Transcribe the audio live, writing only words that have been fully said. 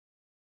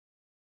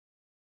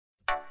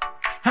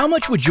How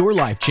much would your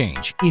life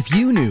change if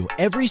you knew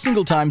every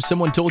single time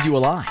someone told you a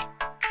lie?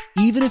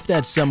 Even if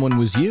that someone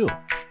was you.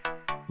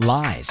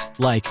 Lies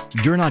like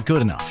you're not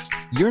good enough,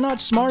 you're not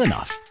smart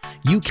enough,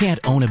 you can't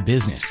own a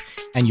business,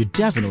 and you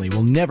definitely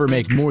will never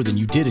make more than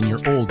you did in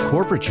your old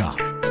corporate job.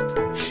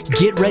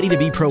 Get ready to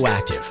be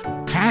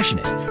proactive,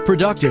 passionate,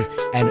 productive,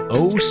 and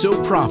oh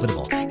so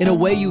profitable in a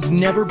way you've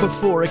never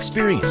before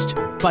experienced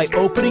by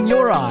opening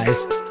your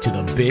eyes to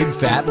the big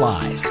fat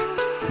lies.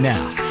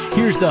 Now,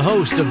 here's the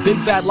host of Big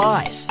Fat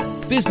Lies,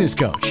 business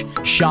coach,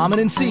 shaman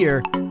and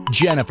seer,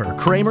 Jennifer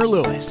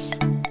Kramer-Lewis.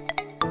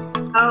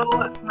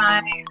 Oh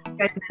my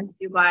goodness,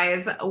 you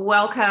guys.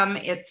 Welcome.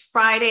 It's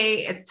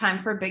Friday. It's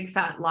time for Big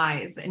Fat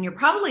Lies. And you're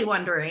probably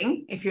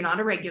wondering, if you're not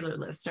a regular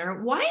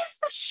listener, why is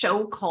the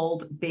show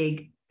called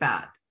Big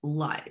Fat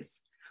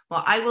Lies?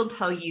 Well, I will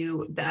tell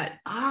you that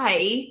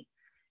I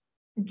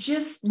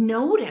just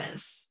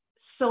notice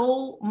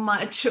so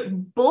much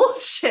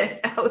bullshit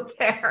out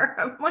there.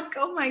 I'm like,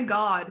 oh my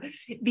God,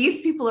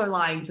 these people are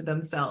lying to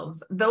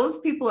themselves.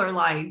 Those people are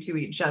lying to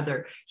each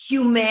other.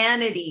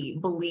 Humanity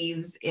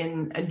believes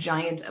in a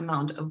giant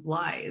amount of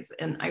lies.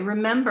 And I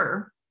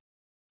remember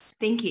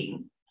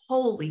thinking,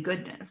 holy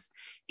goodness,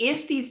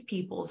 if these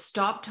people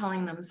stop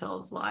telling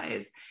themselves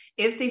lies,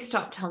 if they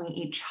stop telling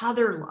each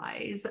other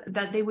lies,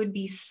 that they would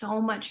be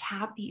so much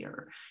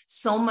happier,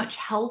 so much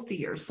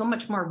healthier, so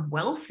much more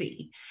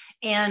wealthy,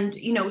 and,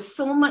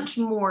 so much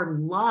more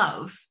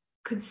love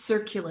could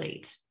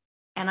circulate.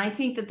 And I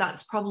think that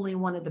that's probably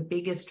one of the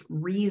biggest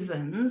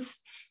reasons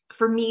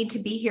for me to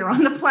be here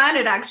on the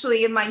planet,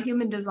 actually, in my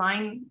human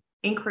design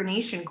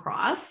incarnation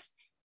cross.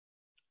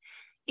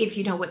 If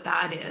you know what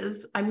that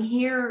is, I'm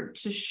here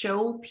to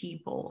show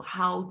people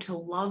how to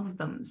love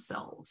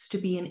themselves, to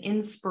be an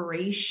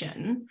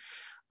inspiration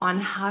on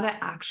how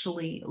to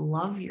actually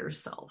love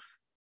yourself.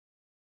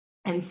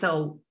 And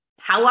so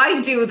how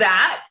I do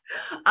that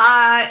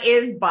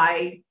is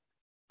by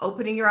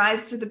opening your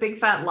eyes to the big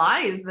fat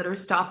lies that are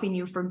stopping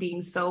you from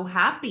being so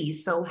happy,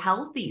 so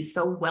healthy,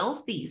 so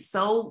wealthy,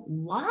 so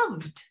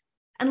loved.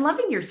 And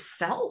loving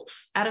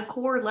yourself at a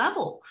core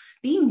level,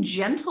 being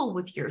gentle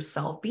with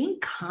yourself, being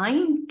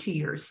kind to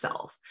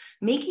yourself,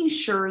 making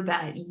sure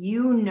that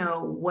you know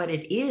what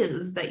it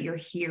is that you're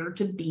here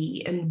to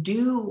be and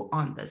do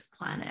on this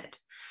planet.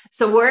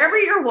 So wherever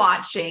you're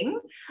watching,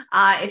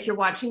 if you're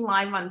watching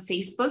live on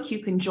Facebook,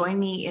 you can join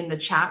me in the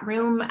chat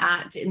room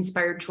at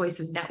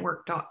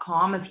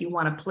inspiredchoicesnetwork.com if you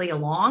want to play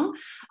along.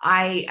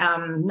 I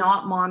am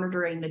not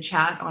monitoring the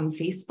chat on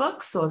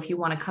Facebook, so if you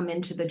want to come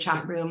into the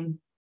chat room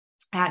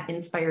at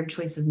Inspired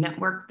Choices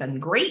Network, then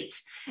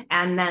great.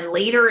 And then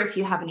later, if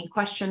you have any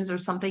questions or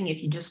something,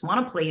 if you just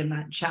want to play in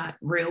that chat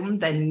room,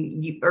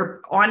 then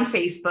or on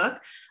Facebook,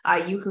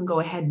 you can go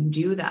ahead and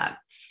do that.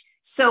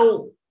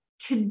 So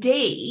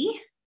today,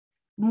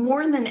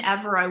 more than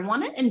ever, I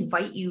want to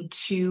invite you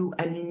to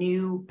a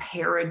new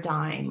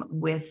paradigm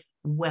with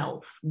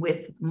wealth,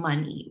 with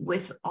money,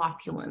 with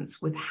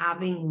opulence, with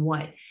having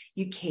what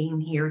you came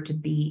here to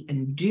be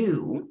and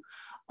do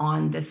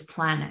on this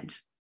planet.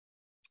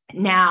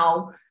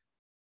 Now,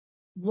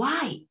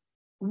 why?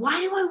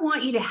 Why do I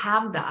want you to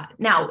have that?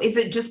 Now, is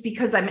it just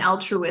because I'm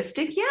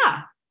altruistic?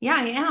 Yeah,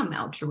 I am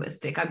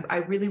altruistic. I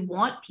really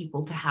want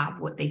people to have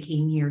what they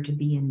came here to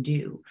be and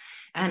do.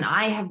 And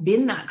I have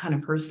been that kind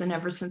of person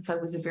ever since I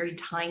was a very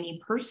tiny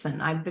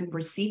person. I've been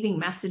receiving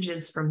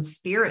messages from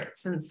spirit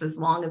since as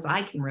long as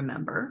I can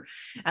remember.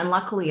 And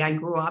luckily, I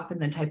grew up in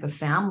the type of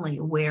family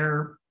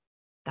where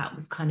that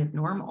was kind of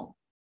normal.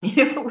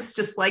 It was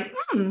just like,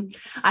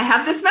 I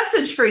have this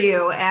message for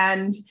you.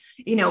 And,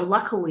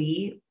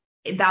 luckily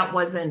that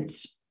wasn't,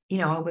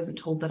 I wasn't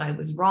told that I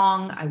was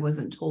wrong. I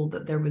wasn't told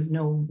that there was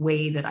no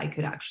way that I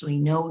could actually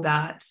know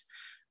that,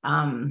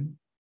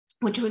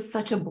 which was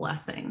such a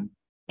blessing.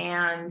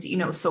 And,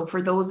 so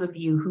for those of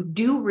you who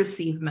do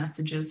receive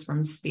messages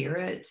from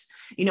spirit,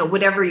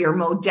 whatever your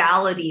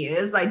modality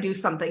is, I do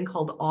something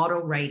called auto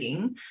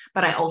writing,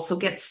 but I also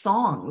get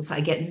songs,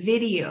 I get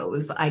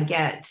videos, I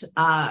get,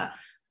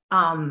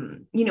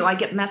 I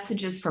get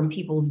messages from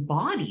people's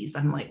bodies.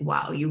 I'm like,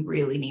 wow, you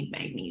really need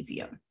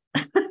magnesium.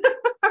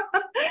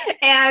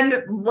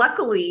 And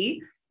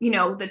luckily,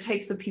 the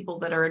types of people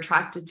that are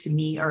attracted to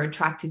me are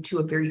attracted to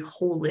a very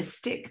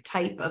holistic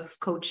type of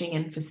coaching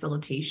and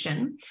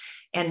facilitation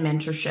and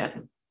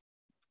mentorship.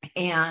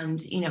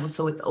 And,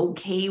 so it's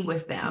okay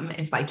with them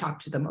if I talk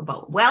to them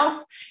about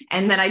wealth,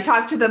 and then I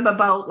talk to them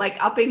about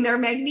like upping their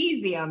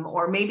magnesium,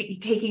 or maybe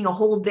taking a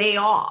whole day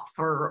off,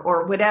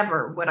 or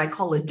whatever, what I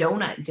call a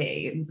donut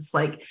day. It's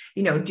like,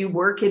 do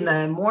work in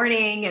the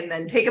morning and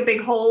then take a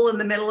big hole in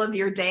the middle of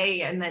your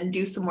day and then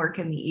do some work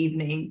in the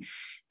evening.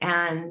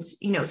 And,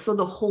 so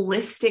the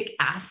holistic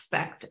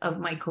aspect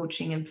of my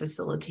coaching and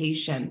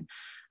facilitation.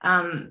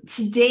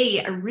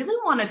 Today, I really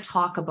want to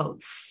talk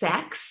about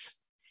sex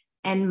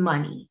and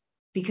money,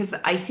 because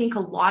I think a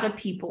lot of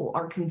people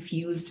are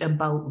confused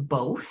about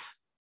both.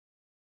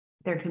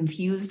 They're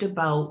confused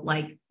about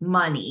like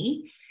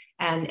money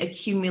and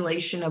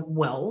accumulation of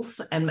wealth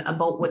and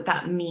about what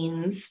that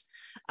means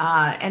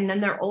And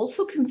then they're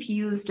also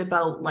confused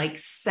about like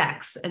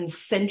sex and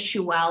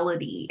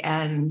sensuality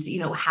and,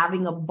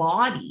 having a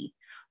body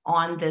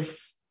on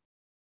this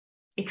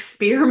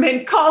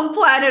experiment called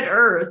planet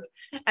Earth.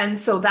 And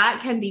so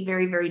that can be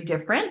very, very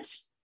different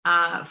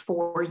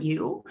for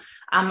you.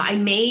 I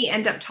may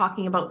end up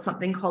talking about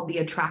something called the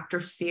attractor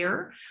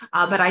sphere,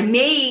 but I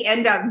may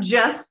end up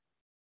just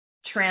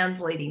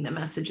translating the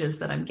messages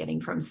that I'm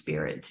getting from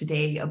Spirit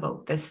today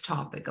about this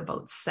topic,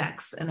 about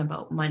sex and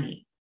about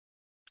money.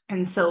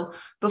 And so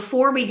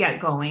before we get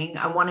going,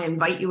 I want to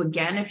invite you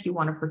again, if you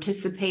want to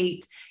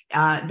participate,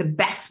 the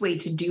best way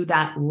to do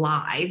that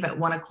live at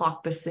 1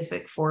 o'clock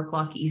Pacific, 4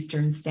 o'clock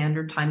Eastern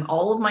Standard Time.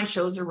 All of my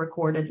shows are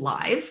recorded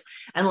live,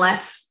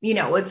 unless,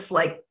 it's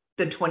like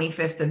the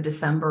 25th of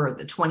December or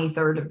the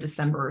 23rd of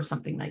December or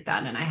something like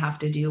that, and I have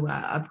to do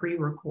a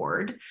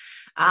pre-record.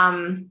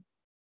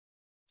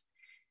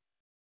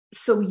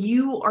 So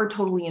you are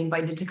totally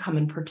invited to come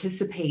and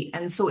participate.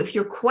 And so if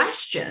your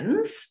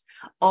questions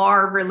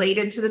are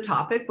related to the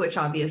topic, which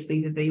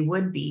obviously they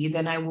would be,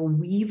 then I will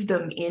weave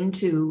them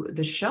into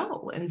the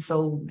show. And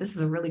so this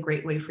is a really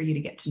great way for you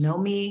to get to know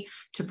me,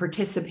 to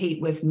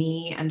participate with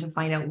me, and to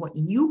find out what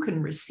you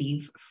can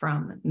receive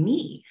from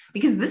me,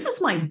 because this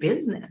is my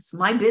business.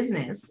 My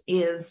business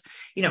is,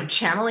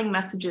 channeling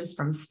messages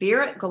from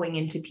Spirit, going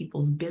into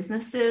people's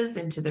businesses,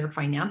 into their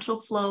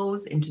financial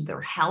flows, into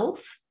their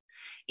health,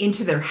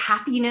 into their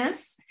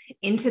happiness,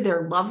 into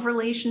their love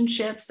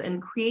relationships,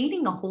 and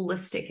creating a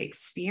holistic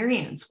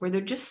experience where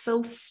they're just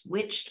so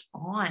switched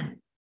on.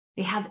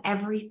 They have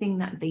everything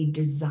that they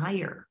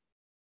desire.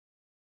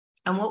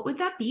 And what would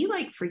that be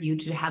like for you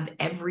to have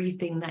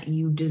everything that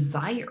you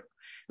desire?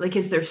 Like,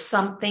 is there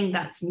something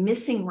that's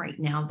missing right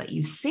now that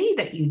you say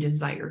that you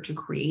desire to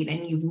create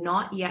and you've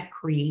not yet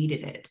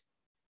created it?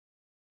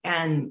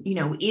 And,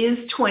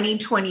 is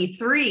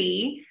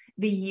 2023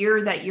 the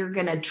year that you're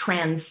going to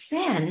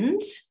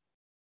transcend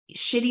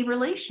shitty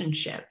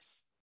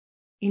relationships,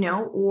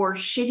 or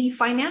shitty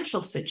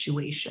financial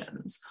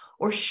situations,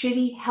 or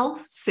shitty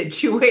health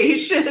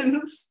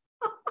situations?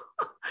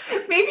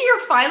 Maybe you're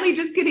finally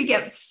just going to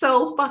get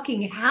so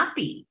fucking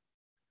happy.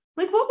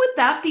 Like, what would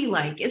that be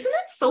like? Isn't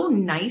it so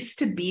nice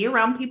to be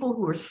around people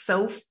who are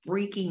so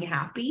freaking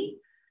happy?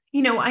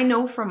 I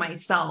know for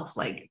myself,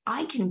 like,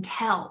 I can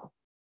tell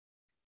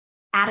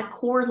at a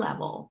core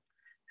level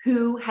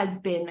who has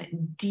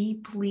been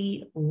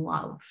deeply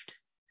loved.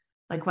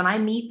 Like, when I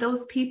meet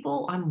those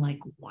people, I'm like,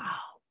 wow,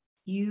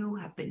 you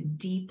have been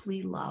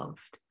deeply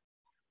loved.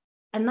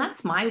 And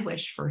that's my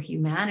wish for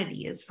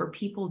humanity, is for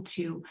people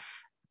to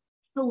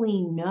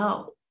fully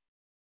know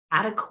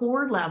at a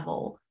core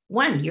level,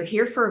 one, you're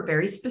here for a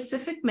very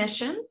specific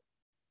mission.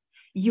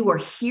 You are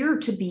here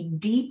to be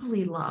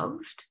deeply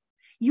loved.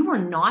 You are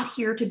not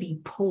here to be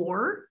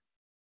poor,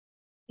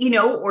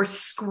 or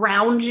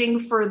scrounging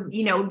for,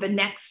 the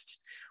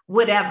next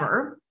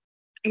whatever.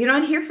 You're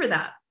not here for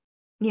that.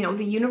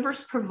 The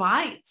universe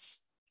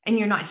provides, and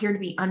you're not here to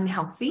be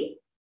unhealthy,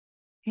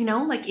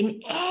 like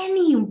in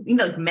any,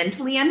 like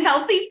mentally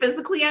unhealthy,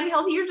 physically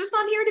unhealthy. You're just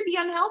not here to be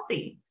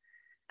unhealthy.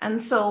 And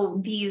so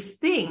these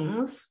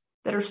things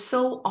that are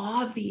so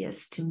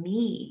obvious to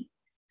me,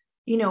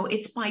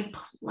 it's my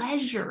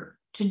pleasure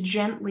to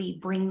gently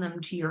bring them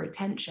to your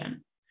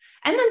attention.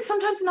 And then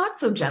sometimes not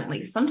so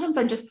gently. Sometimes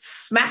I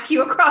just smack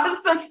you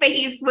across the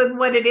face with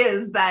what it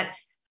is that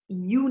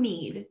you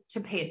need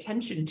to pay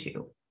attention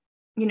to.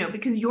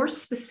 Because your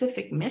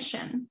specific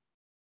mission,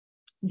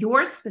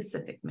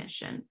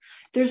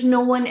 there's no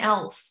one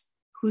else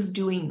who's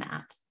doing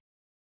that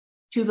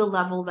to the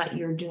level that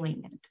you're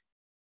doing it.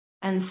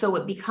 And so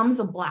it becomes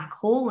a black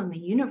hole in the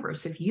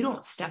universe if you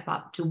don't step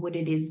up to what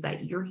it is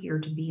that you're here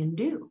to be and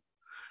do.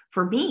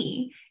 For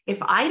me, if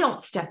I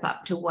don't step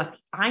up to what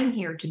I'm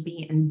here to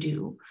be and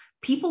do,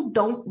 people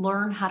don't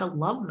learn how to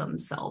love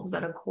themselves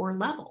at a core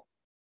level.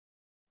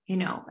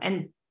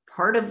 And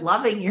part of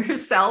loving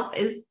yourself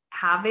is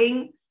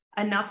having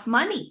enough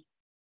money,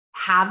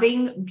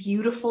 having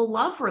beautiful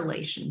love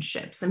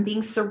relationships, and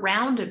being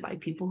surrounded by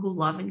people who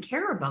love and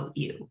care about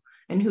you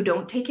and who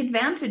don't take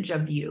advantage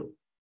of you,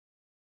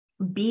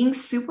 being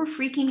super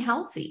freaking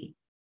healthy,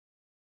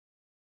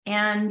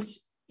 and,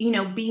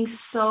 being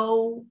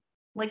so,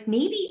 like,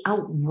 maybe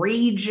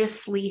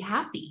outrageously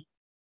happy.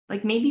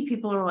 Like, maybe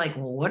people are like,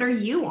 well, what are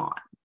you on?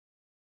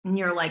 And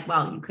you're like,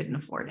 well, you couldn't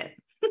afford it.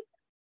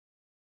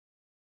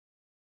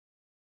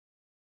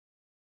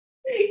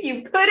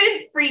 You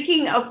couldn't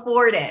freaking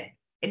afford it.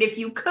 And if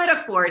you could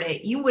afford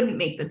it, you wouldn't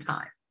make the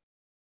time.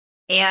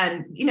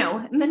 And,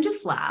 and then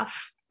just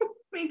laugh,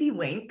 maybe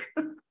wink.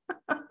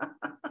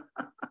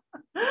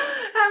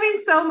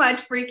 Having so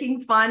much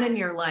freaking fun in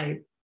your life.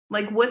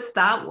 Like, what's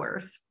that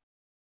worth?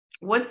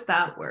 What's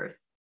that worth?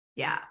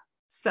 Yeah.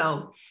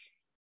 So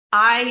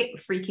I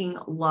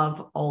freaking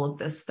love all of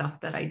this stuff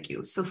that I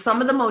do. So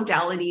some of the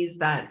modalities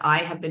that I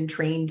have been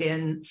trained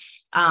in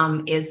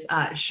is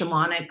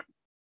shamanic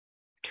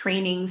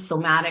training,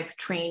 somatic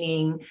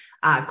training,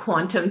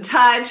 quantum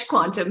touch,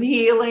 quantum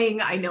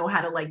healing. I know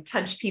how to like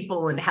touch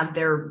people and have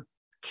their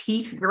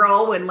teeth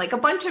grow, and like a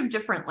bunch of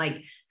different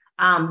like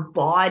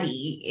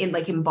body in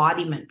like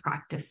embodiment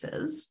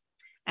practices.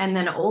 And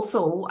then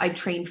also I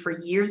trained for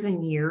years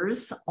and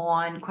years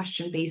on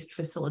question-based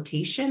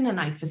facilitation, and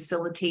I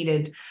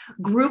facilitated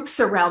groups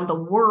around the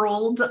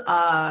world,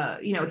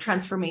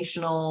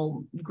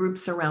 transformational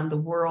groups around the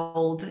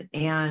world.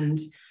 And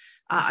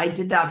I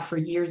did that for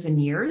years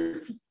and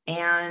years.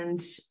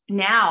 And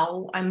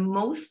now I'm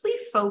mostly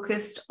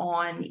focused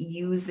on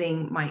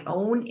using my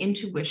own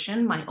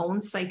intuition, my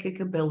own psychic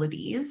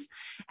abilities,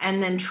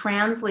 and then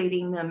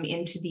translating them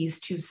into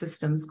these two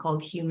systems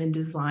called human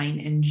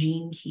design and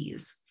gene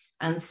keys.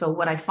 And so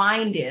what I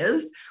find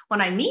is when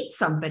I meet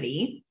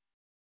somebody,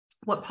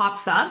 what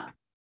pops up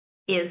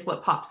is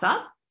what pops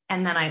up.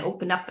 And then I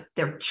open up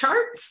their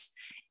charts,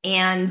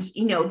 and,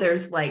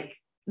 there's like,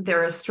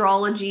 their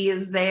astrology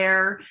is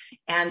there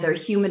and their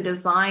human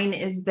design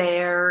is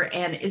there.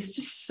 And it's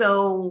just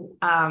so,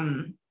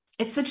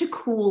 it's such a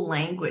cool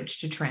language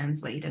to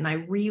translate. And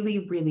I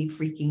really, really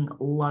freaking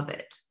love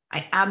it.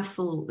 I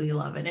absolutely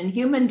love it. And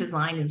human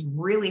design is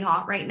really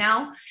hot right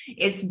now.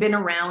 It's been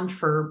around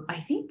for, I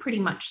think, pretty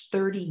much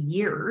 30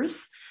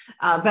 years.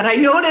 But I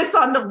notice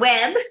on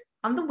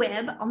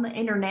the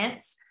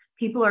internet,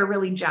 people are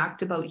really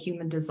jacked about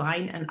human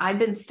design. And I've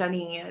been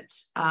studying it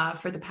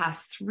for the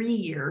past 3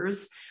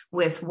 years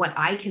with what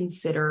I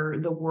consider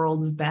the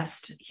world's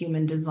best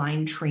human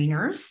design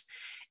trainers,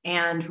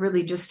 and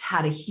really just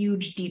had a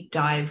huge deep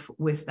dive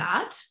with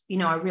that.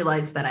 I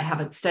realized that I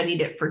haven't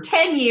studied it for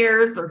 10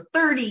 years or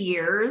 30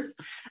 years.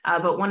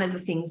 But one of the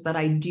things that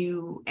I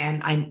do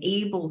and I'm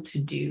able to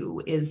do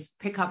is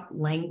pick up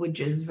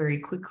languages very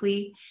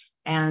quickly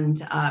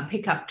and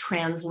pick up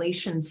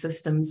translation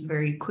systems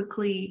very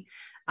quickly.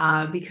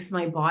 Because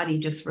my body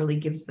just really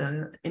gives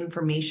the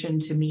information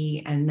to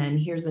me. And then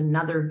here's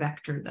another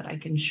vector that I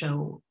can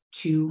show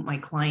to my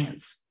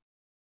clients.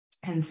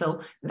 And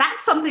so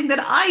that's something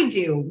that I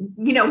do.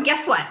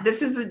 Guess what?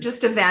 This isn't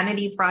just a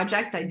vanity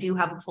project. I do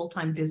have a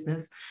full-time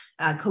business,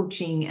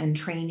 coaching and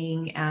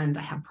training, and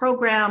I have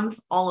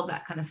programs, all of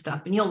that kind of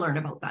stuff. And you'll learn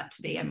about that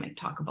today. I might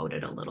talk about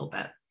it a little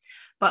bit.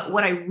 But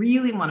what I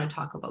really want to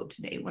talk about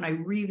today,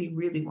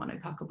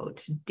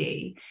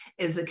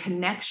 is a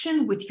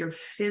connection with your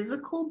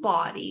physical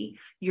body,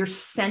 your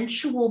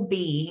sensual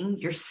being,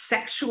 your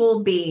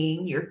sexual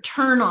being, your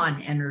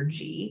turn-on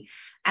energy,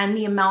 and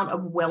the amount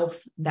of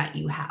wealth that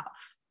you have.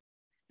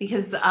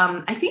 Because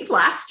I think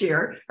last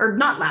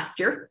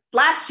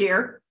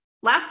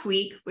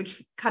week,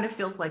 which kind of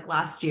feels like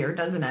last year,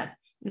 doesn't it?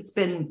 It's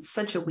been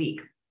such a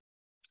week.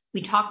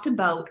 We talked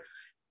about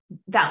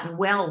that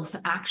wealth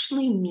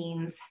actually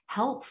means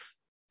health.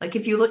 Like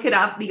if you look it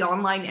up, the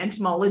online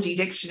etymology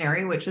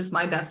dictionary, which is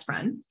my best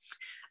friend,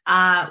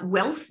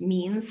 wealth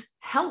means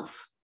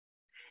health.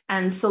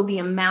 And so the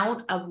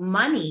amount of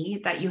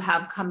money that you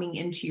have coming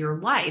into your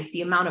life,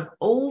 the amount of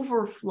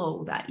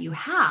overflow that you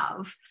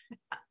have,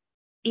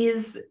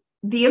 is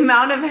the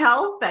amount of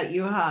health that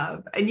you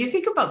have. And you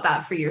think about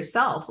that for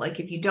yourself. Like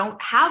if you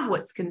don't have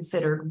what's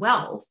considered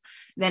wealth,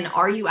 then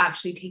are you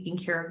actually taking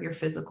care of your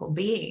physical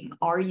being?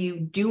 Are you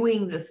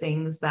doing the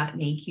things that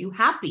make you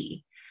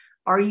happy?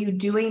 Are you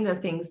doing the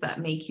things that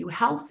make you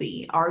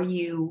healthy? Are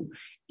you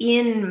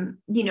in,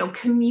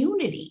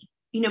 community?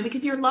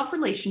 Because your love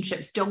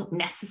relationships don't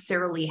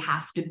necessarily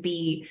have to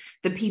be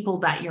the people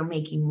that you're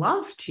making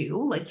love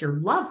to, like your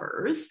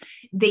lovers.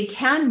 They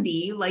can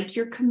be like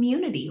your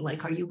community.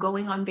 Like, are you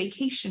going on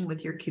vacation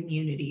with your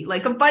community?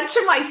 Like a bunch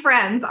of my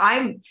friends,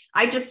 I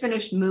just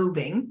finished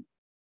moving,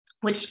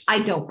 which I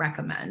don't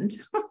recommend.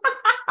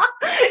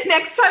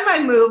 Next time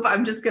I move,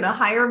 I'm just going to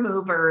hire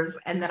movers,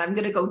 and then I'm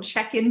going to go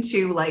check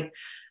into like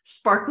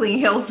Sparkling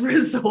Hills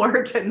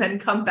Resort and then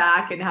come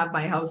back and have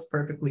my house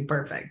perfectly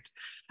perfect.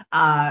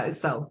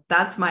 So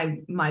that's my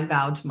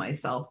vow to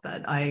myself,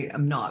 that I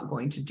am not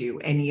going to do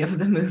any of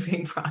the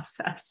moving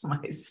process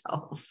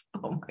myself.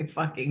 Oh my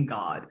fucking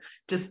God.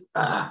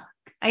 I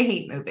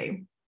hate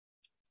moving.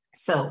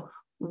 So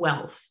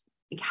wealth,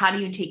 like, how do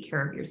you take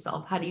care of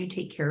yourself? How do you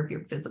take care of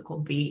your physical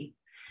being?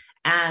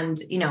 And,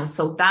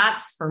 so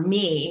that's for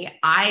me,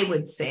 I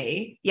would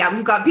say, yeah,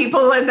 we've got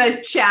people in the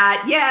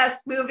chat.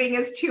 Yes, moving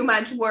is too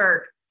much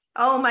work.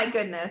 Oh my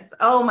goodness.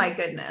 Oh my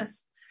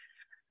goodness.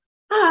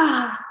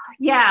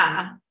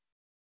 Yeah.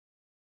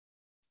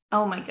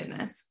 Oh my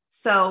goodness.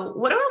 So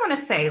what do I want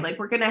to say? Like,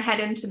 we're going to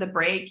head into the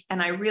break,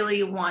 and I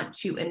really want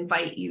to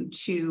invite you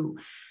to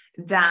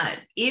that.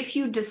 If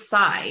you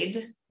decide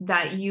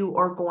that you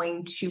are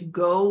going to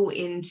go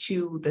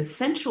into the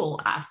sensual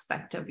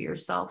aspect of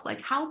yourself,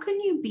 like, how can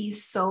you be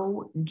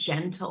so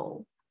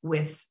gentle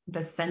with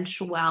the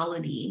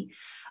sensuality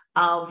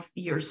of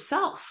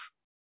yourself?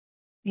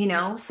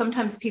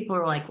 Sometimes people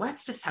are like,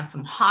 let's just have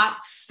some hot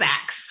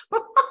sex.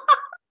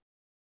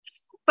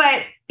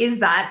 But is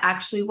that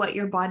actually what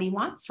your body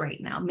wants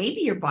right now?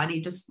 Maybe your body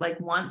just like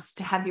wants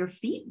to have your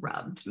feet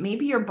rubbed.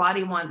 Maybe your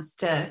body wants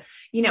to,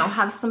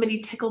 have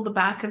somebody tickle the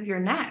back of your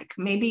neck.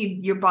 Maybe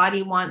your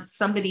body wants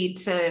somebody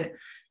to,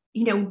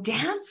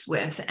 dance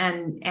with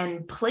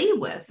and play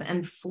with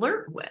and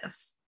flirt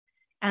with.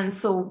 And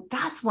so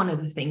that's one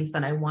of the things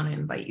that I want to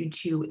invite you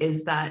to,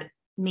 is that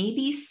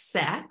maybe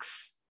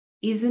sex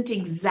isn't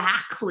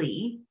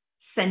exactly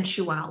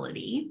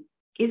sensuality,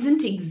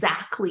 isn't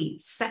exactly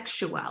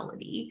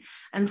sexuality.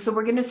 And so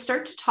we're going to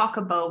start to talk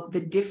about the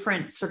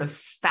different sort of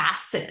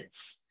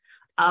facets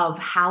of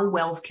how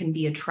wealth can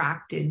be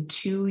attracted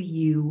to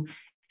you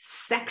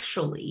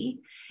sexually,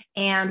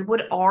 and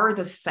what are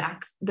the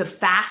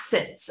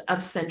facets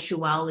of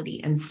sensuality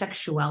and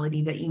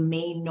sexuality that you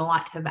may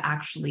not have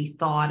actually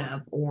thought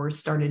of or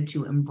started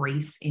to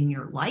embrace in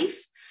your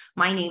life.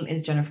 My name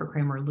is Jennifer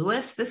Kramer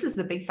Lewis. This is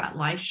the Big Fat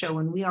Lies Show,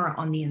 and we are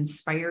on the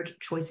Inspired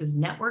Choices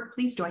Network.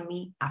 Please join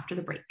me after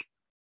the break.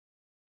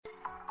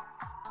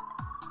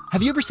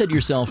 Have you ever said to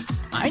yourself,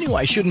 I knew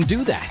I shouldn't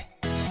do that?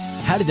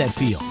 How did that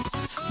feel?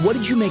 What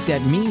did you make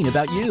that mean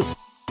about you?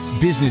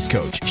 Business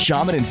coach,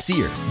 shaman, and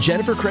seer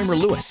Jennifer Kramer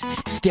Lewis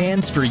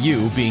stands for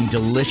you being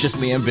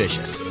deliciously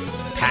ambitious,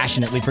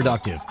 passionately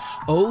productive,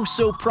 oh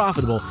so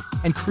profitable,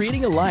 and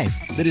creating a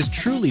life that is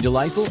truly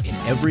delightful in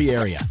every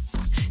area.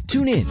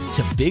 Tune in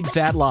to Big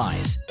Fat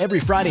Lies every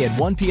Friday at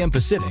 1 p.m.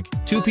 Pacific,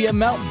 2 p.m.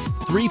 Mountain,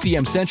 3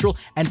 p.m. Central,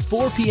 and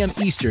 4 p.m.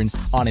 Eastern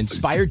on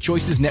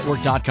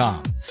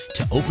InspiredChoicesNetwork.com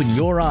to open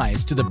your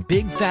eyes to the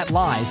big fat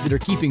lies that are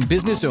keeping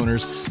business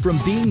owners from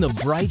being the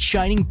bright,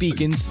 shining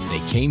beacons they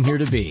came here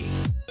to be.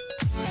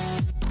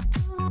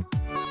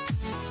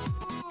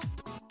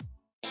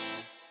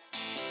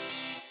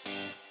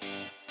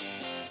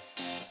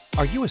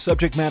 Are you a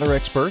subject matter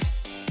expert?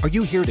 Are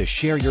you here to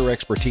share your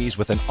expertise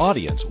with an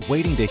audience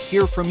waiting to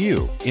hear from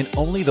you in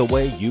only the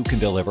way you can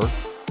deliver?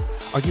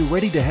 Are you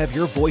ready to have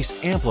your voice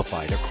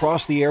amplified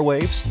across the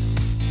airwaves?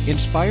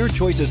 Inspired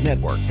Choices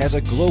Network has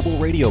a global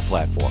radio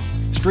platform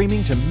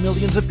streaming to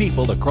millions of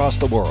people across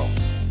the world.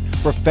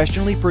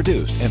 Professionally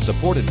produced and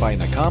supported by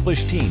an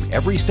accomplished team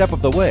every step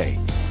of the way,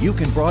 you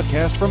can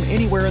broadcast from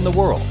anywhere in the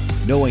world,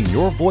 knowing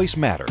your voice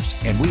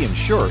matters, and we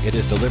ensure it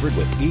is delivered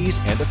with ease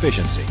and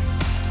efficiency.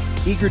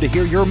 Eager to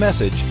hear your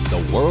message,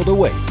 the world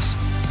awaits.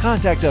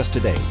 Contact us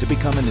today to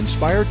become an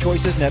Inspired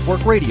Choices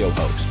Network radio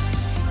host.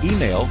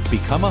 Email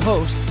become a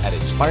host at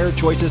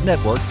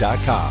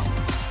inspiredchoicesnetwork.com.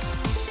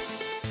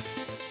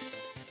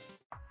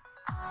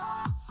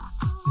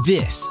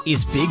 This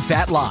is Big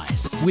Fat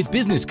Lies with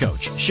business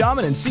coach,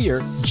 shaman, and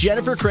seer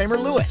Jennifer Kramer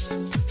Lewis.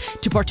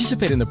 To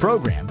participate in the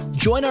program,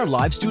 join our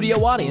live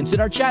studio audience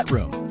in our chat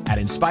room at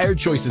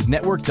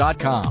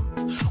InspiredChoicesNetwork.com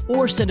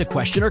or send a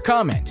question or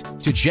comment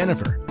to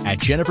Jennifer at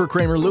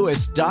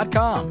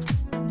JenniferKramerLewis.com.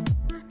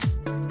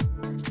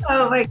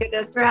 Oh my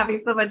goodness, we're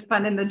having so much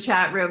fun in the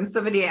chat room.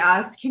 Somebody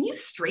asked, can you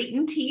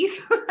straighten teeth?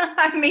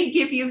 I may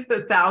give you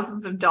the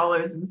thousands of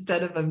dollars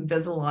instead of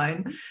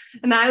Invisalign.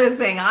 And I was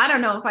saying, I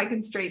don't know if I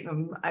can straighten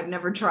them. I've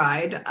never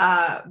tried.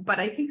 But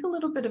I think a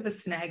little bit of a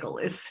snaggle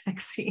is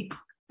sexy.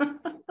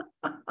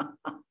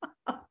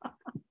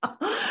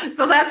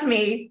 So that's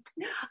me.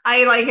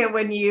 I like it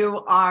when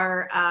you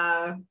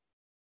are,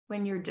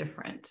 when you're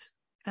different.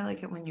 I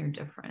like it when you're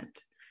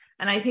different.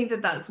 And I think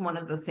that that's one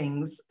of the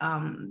things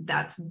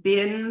that's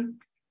been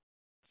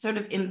sort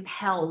of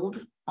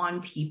impelled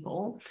on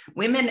people,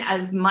 women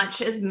as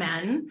much as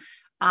men,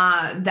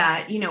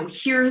 that, you know,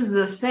 here's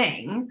the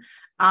thing,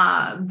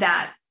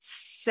 that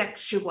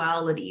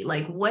sexuality,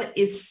 like what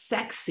is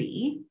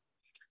sexy,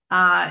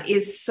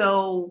 is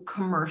so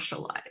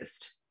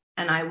commercialized.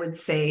 And I would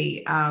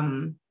say,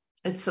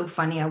 it's so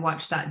funny. I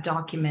watched that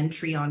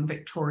documentary on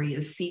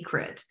Victoria's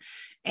Secret,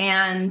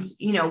 and,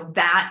 you know,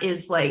 that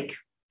is like,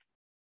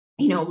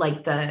 you know,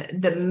 like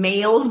the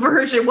male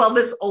version, well,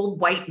 this old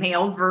white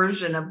male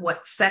version of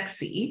what's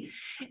sexy.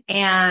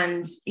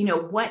 And, you know,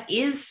 what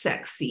is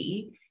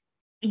sexy?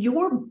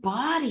 Your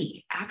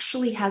body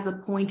actually has a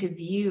point of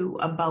view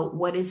about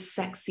what is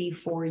sexy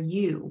for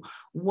you,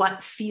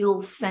 what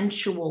feels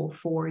sensual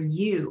for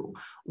you,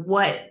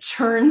 what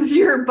turns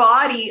your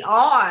body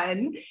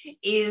on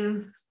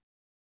is,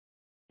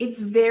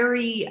 it's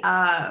very,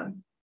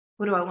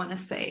 what do I want to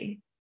say?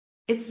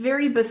 It's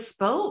very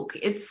bespoke.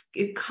 It's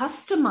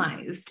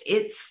customized.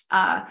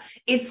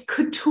 It's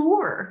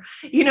couture,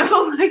 you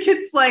know, like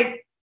it's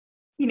like,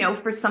 you know,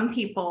 for some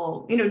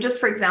people, you know,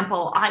 just for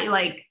example, I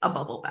like a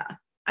bubble bath.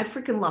 I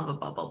freaking love a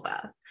bubble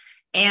bath.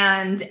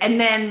 And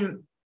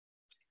then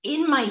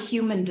in my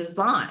human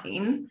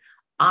design,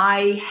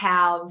 I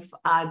have,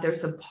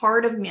 there's a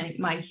part of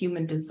my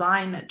human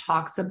design that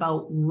talks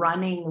about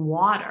running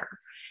water.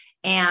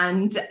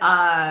 And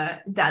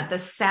that the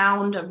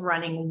sound of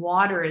running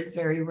water is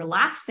very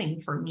relaxing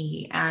for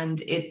me,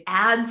 and it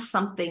adds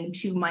something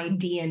to my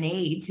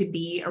DNA to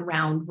be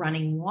around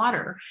running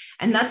water.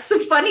 And that's the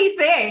funny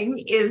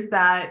thing, is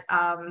that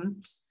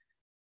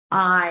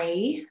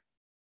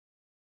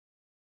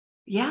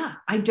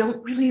I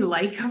don't really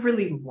like a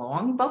really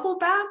long bubble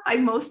bath. I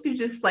mostly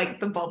just like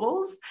the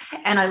bubbles,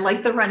 and I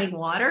like the running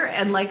water.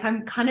 And like,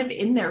 I'm kind of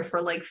in there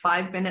for like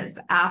 5 minutes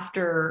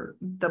after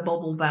the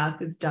bubble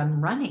bath is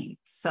done running.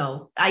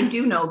 So I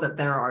do know that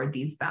there are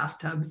these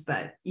bathtubs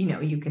that, you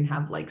know, you can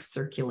have like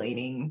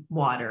circulating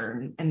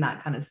water and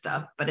that kind of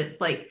stuff. But it's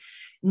like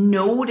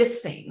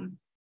noticing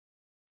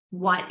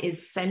what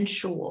is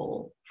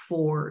sensual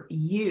for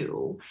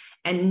you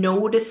and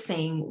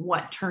noticing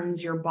what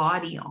turns your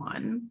body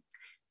on,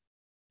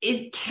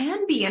 it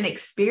can be an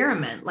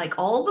experiment, like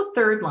all the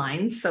third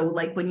lines. So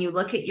like when you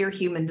look at your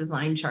human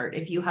design chart,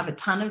 if you have a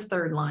ton of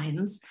third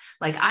lines,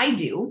 like I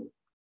do,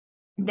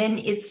 then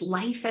it's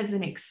life as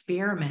an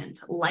experiment,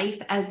 life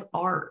as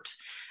art.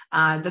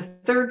 The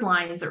third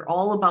lines are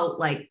all about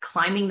like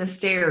climbing the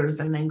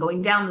stairs and then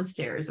going down the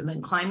stairs and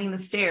then climbing the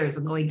stairs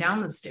and going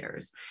down the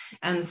stairs.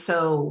 And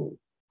so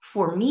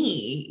for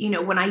me,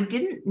 when I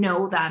didn't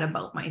know that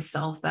about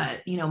myself,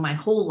 that, my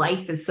whole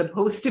life is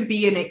supposed to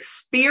be an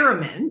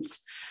experiment,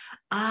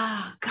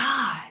 God,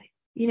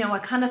 I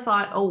kind of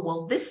thought, oh,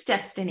 well, this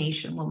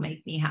destination will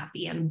make me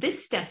happy, and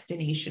this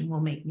destination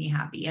will make me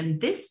happy,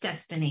 and this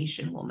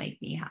destination will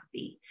make me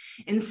happy.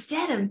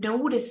 Instead of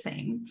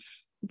noticing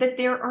that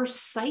there are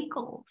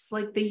cycles,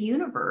 like the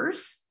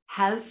universe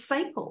has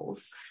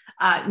cycles.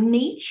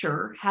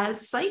 Nature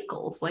has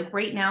cycles. Like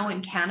right now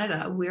in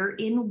Canada, we're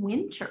in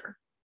winter.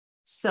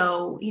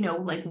 So,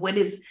 like what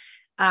is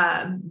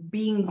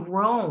being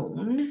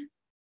grown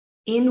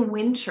in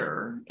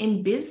winter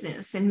in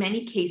business, in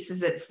many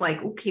cases, it's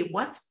like, okay,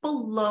 what's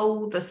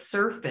below the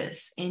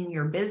surface in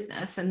your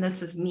business? And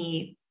this is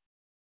me,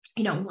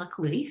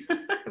 luckily,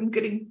 I'm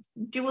going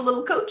to do a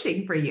little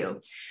coaching for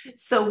you.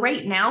 So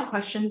right now,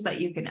 questions that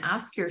you can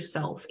ask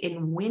yourself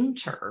in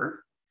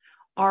winter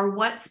are,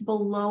 what's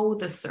below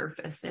the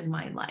surface in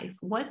my life?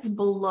 What's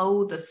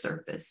below the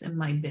surface in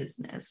my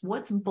business?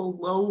 What's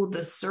below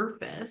the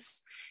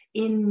surface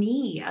in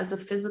me as a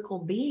physical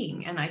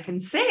being? And I can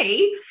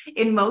say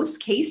in most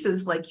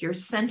cases, like your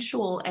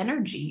sensual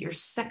energy, your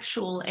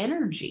sexual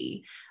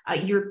energy,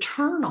 your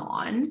turn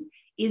on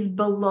is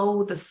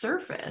below the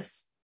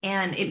surface.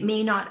 And it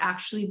may not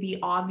actually be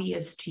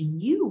obvious to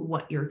you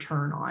what your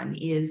turn on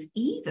is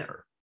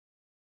either.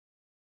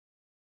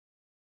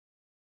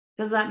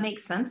 Does that make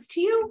sense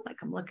to you? Like,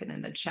 I'm looking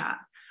in the chat.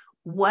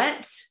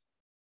 What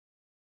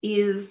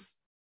is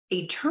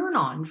a turn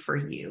on for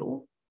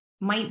you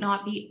might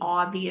not be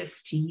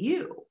obvious to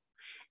you.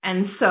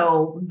 And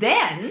so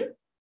then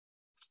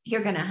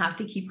you're going to have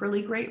to keep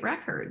really great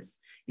records.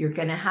 You're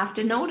going to have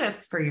to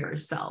notice for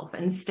yourself,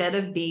 instead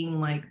of being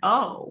like,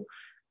 oh,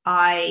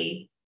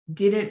 I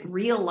didn't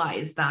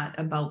realize that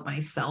about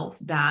myself,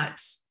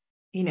 that,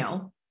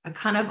 I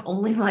kind of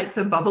only like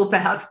the bubble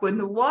bath when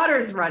the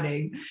water's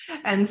running.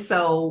 And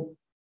so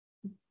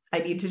I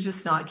need to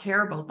just not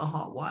care about the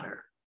hot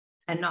water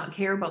and not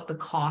care about the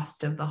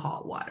cost of the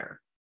hot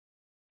water.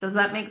 Does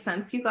that make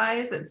sense, you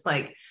guys? It's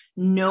like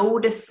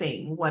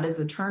noticing what is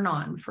a turn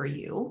on for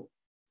you.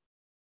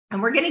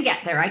 And we're going to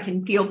get there. I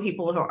can feel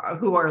people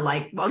who are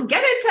like, well,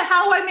 get into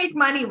how I make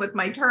money with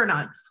my turn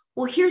on.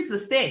 Well, here's the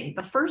thing.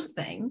 The first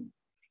thing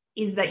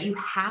is that you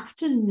have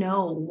to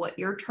know what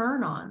your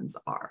turn ons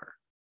are.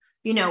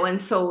 And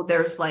so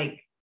there's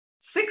like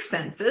 6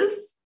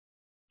 senses,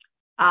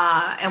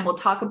 and we'll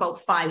talk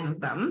about 5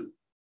 of them,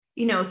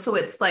 so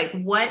it's like,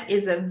 what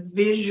is a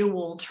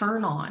visual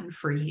turn on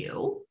for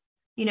you?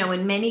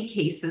 In many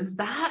cases,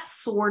 that's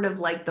sort of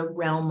like the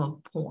realm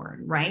of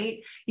porn,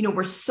 right?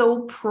 We're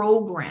so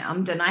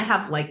programmed, and I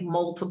have like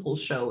multiple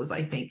shows,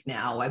 I think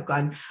now. I've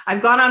gone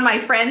on my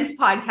friend's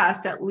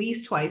podcast at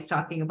least twice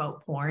talking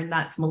about porn.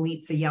 That's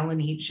Milica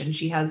Jelenic, and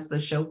she has the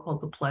show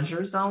called The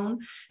Pleasure Zone,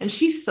 and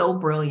she's so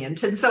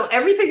brilliant. And so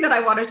everything that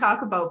I want to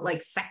talk about,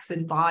 like sex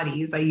and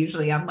bodies,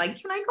 I'm like,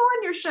 can I go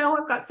on your show?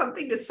 I've got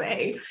something to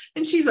say.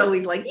 And she's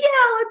always like,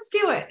 yeah, let's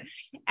do it.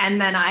 And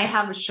then I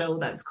have a show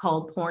that's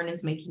called Porn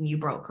is Making You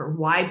Broke, or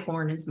Why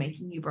Porn is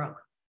Making You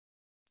Broke.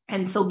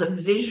 And so the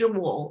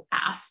visual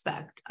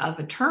aspect of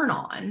a turn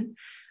on,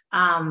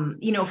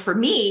 for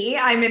me,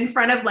 I'm in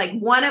front of like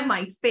one of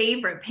my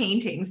favorite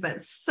paintings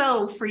that's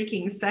so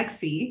freaking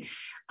sexy.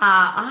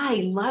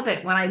 I love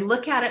it. When I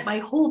look at it, my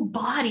whole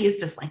body is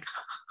just like,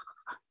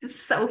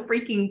 just so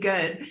freaking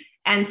good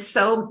and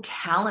so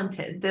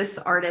talented. This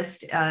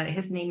artist,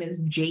 his name is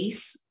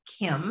Jace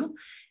Kim.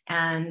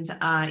 And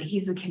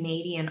he's a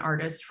Canadian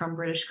artist from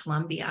British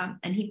Columbia,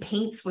 and he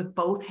paints with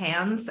both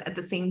hands at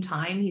the same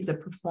time. He's a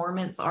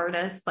performance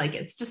artist. Like,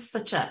 it's just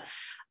such a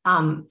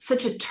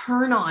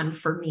turn on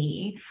for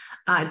me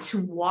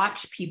to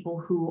watch people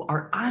who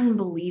are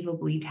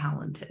unbelievably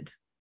talented.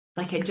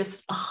 Like,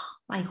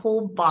 my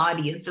whole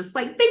body is just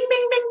like bing,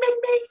 bing, bing, bing,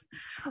 bing.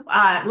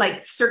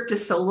 Like Cirque du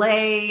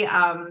Soleil,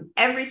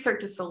 every Cirque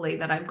du Soleil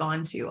that I've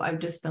gone to, I've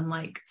just been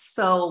like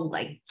so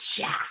like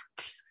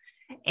jacked.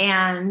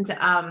 And,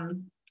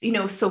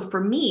 so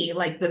for me,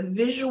 like the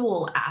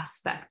visual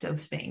aspect of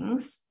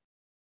things,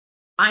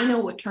 I know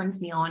what turns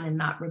me on in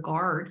that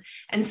regard.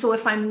 And so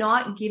if I'm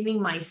not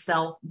giving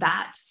myself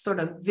that sort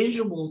of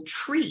visual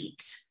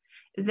treat,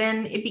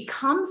 then it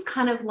becomes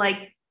kind of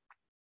like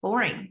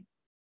boring.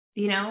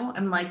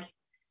 I'm like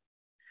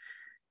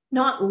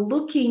not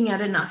looking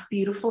at enough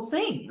beautiful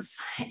things.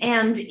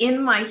 And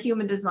in my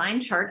human design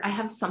chart, I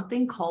have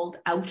something called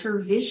outer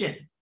vision.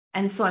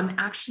 And so I'm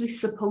actually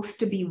supposed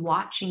to be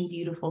watching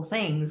beautiful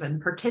things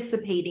and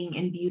participating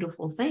in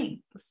beautiful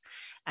things.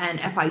 And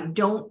if I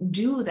don't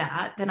do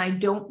that, then I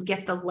don't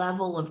get the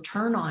level of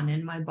turn on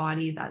in my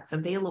body that's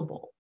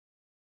available.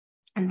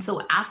 And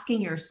so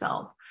asking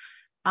yourself,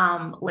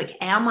 like,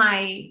 am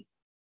I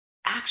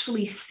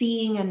actually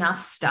seeing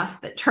enough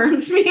stuff that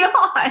turns me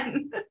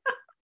on?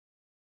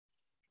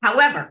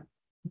 However,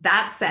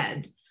 that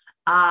said,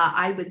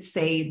 I would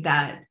say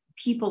that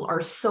people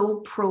are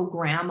so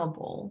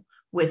programmable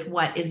with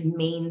what is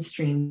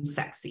mainstream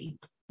sexy.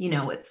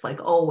 It's like,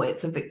 oh,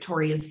 it's a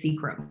Victoria's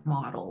Secret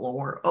model,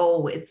 or,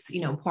 oh, it's,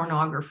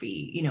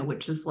 pornography,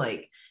 which is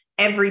like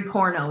every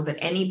porno that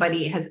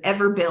anybody has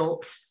ever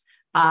built,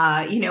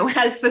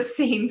 has the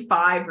same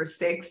 5 or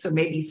 6 or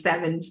maybe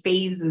 7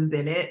 phases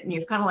in it. And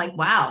you're kind of like,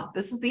 wow,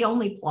 this is the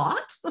only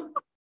plot.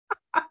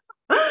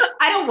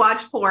 I don't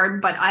watch porn,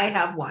 but I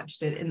have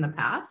watched it in the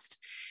past.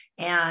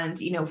 And,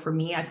 for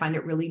me, I find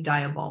it really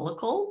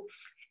diabolical.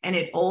 And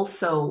it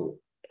also,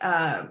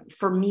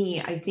 for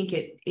me, I think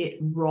it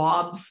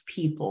robs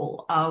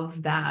people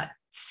of that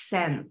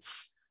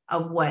sense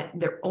of what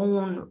their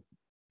own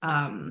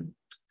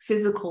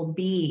physical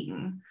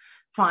being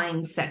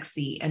finds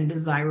sexy and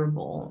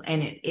desirable.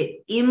 And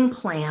it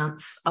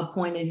implants a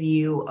point of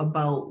view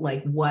about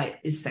like what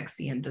is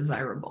sexy and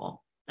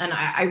desirable. And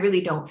I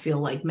really don't feel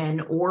like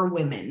men or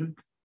women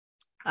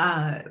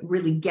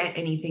really get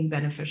anything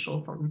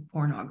beneficial from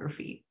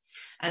pornography.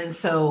 And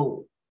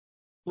so,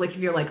 like, if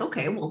you're like,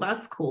 okay, well,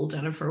 that's cool,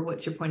 Jennifer,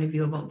 what's your point of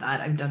view about that?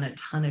 I've done a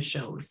ton of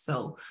shows.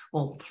 So,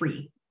 well,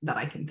 3 that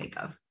I can think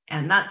of.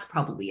 And that's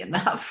probably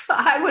enough.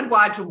 I would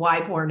watch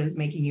Why Porn is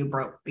Making You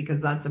Broke, because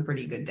that's a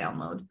pretty good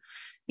download.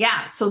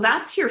 Yeah. So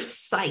that's your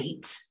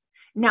sight.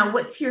 Now,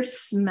 what's your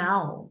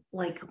smell?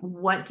 Like,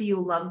 what do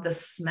you love the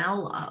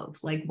smell of?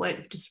 Like,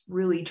 what just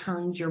really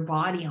turns your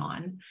body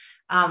on?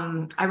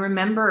 I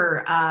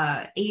remember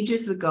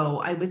ages ago,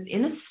 I was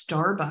in a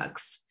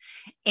Starbucks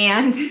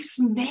and this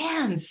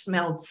man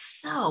smelled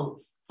so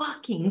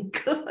fucking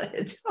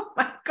good. Oh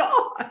my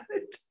God.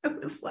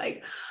 It was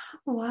like,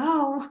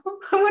 wow,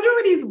 I wonder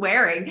what he's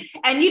wearing.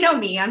 And you know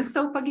me, I'm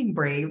so fucking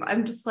brave.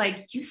 I'm just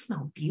like, you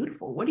smell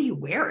beautiful. What are you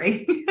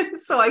wearing?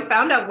 So I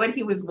found out what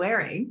he was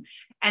wearing.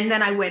 And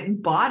then I went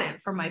and bought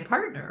it for my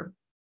partner.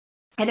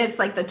 And it's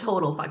like the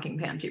total fucking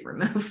panty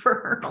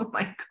remover. Oh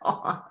my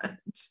God.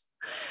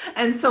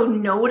 And so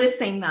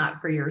noticing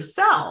that for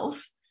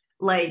yourself,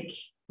 like,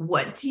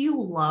 what do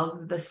you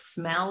love the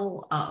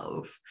smell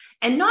of?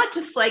 And not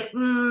just like,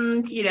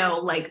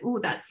 like, ooh,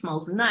 that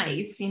smells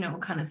nice,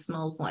 kind of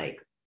smells like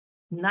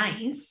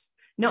nice.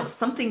 No,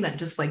 something that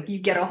just like you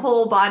get a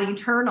whole body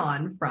turn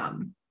on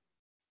from.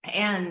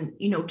 And,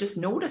 just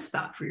notice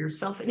that for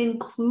yourself and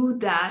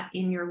include that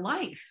in your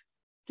life.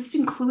 Just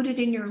include it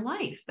in your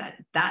life,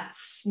 that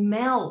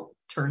smell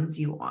turns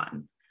you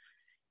on.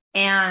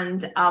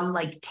 And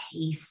like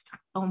taste.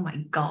 Oh my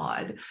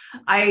God.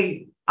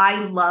 I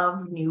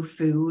love new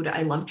food.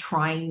 I love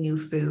trying new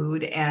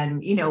food.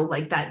 And,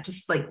 like that,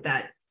 just like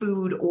that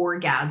food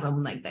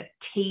orgasm, like that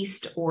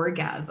taste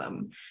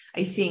orgasm.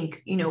 I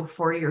think,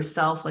 for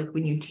yourself, like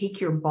when you take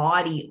your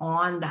body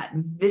on that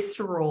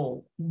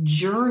visceral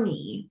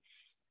journey,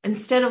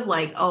 instead of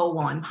like, oh,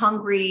 well, I'm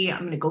hungry,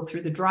 I'm going to go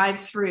through the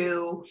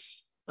drive-through.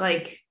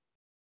 Like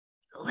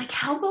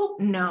how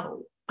about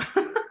no?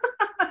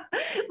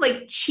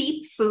 Like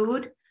cheap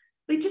food,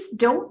 like just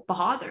don't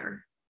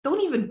bother.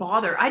 Don't even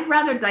bother. I'd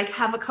rather like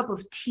have a cup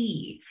of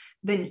tea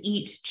than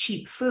eat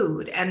cheap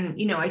food. And,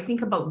 I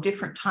think about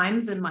different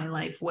times in my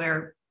life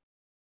where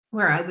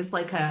I was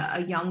like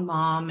a young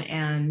mom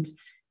and,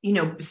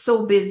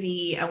 so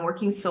busy and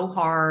working so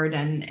hard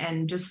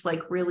and just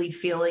like really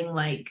feeling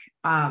like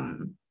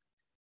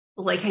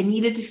I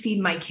needed to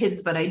feed my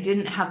kids, but I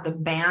didn't have the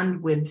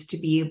bandwidth to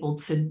be able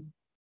to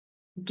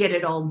get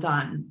it all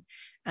done.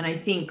 And I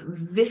think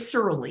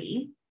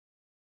viscerally,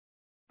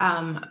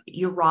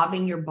 you're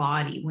robbing your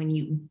body when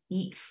you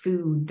eat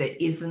food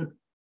that isn't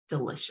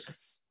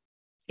delicious.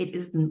 It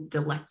isn't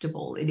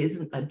delectable. It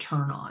isn't a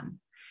turn on.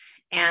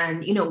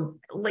 And,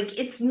 like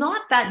it's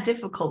not that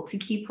difficult to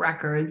keep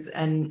records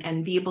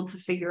and be able to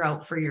figure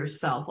out for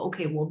yourself,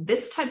 okay, well,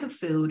 this type of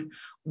food,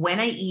 when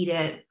I eat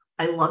it,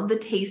 I love the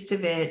taste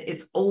of it.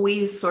 It's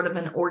always sort of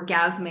an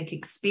orgasmic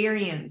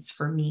experience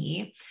for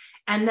me.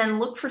 And then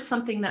look for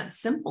something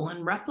that's simple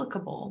and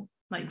replicable.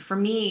 Like for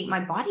me,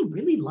 my body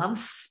really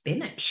loves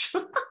spinach.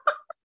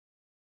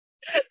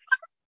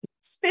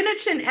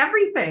 Spinach and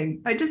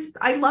everything.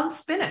 I love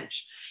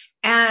spinach.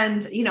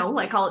 And,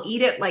 like I'll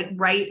eat it like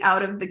right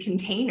out of the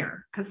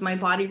container because my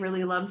body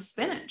really loves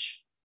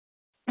spinach.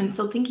 And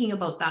so thinking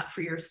about that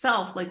for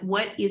yourself, like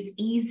what is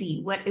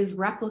easy, what is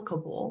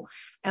replicable,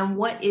 and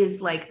what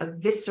is like a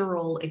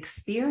visceral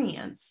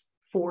experience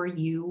for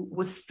you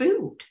with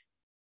food.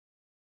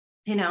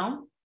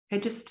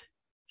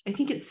 I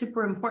think it's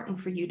super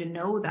important for you to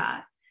know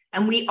that.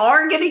 And we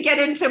are going to get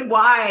into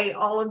why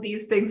all of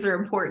these things are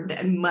important,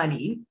 and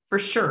money for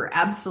sure.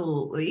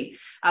 Absolutely.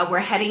 We're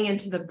heading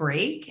into the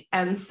break.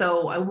 And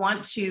so I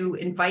want to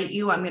invite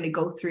you, I'm going to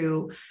go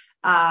through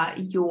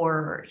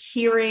your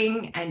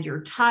hearing and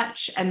your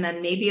touch, and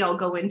then maybe I'll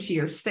go into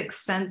your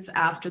sixth sense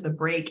after the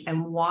break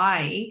and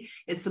why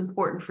it's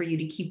important for you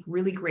to keep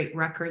really great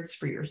records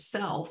for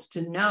yourself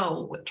to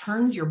know what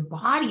turns your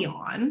body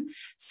on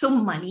so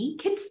money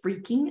can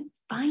freaking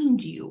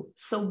find you,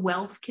 so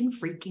wealth can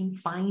freaking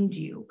find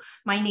you.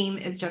 My name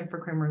is Jennifer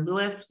Kramer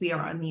Lewis. We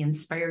are on the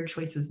Inspired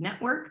Choices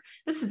Network.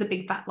 This is the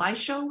Big Fat Lie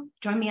Show.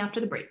 Join me after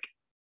the break.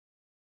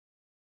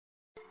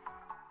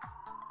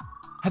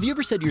 Have you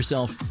ever said to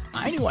yourself,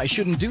 I knew I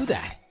shouldn't do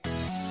that?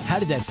 How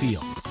did that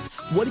feel?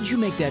 What did you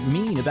make that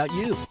mean about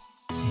you?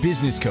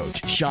 Business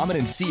coach, shaman,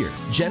 and seer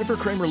Jennifer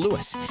Kramer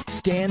Lewis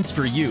stands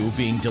for you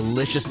being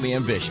deliciously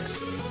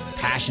ambitious,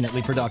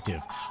 passionately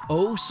productive,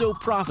 oh so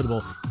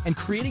profitable, and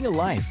creating a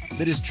life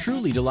that is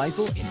truly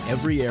delightful in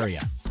every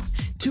area.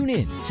 Tune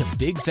in to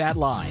Big Fat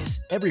Lies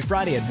every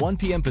Friday at 1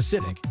 p.m.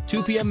 Pacific,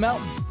 2 p.m.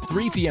 Mountain,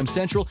 3 p.m.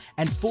 Central,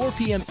 and 4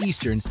 p.m.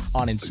 Eastern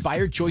on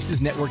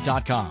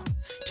InspiredChoicesNetwork.com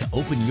to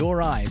open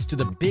your eyes to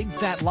the big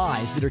fat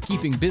lies that are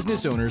keeping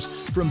business owners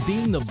from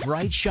being the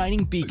bright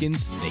shining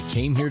beacons they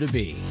came here to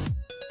be.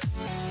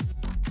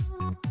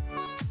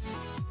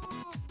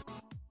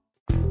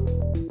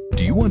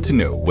 Do you want to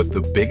know what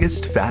the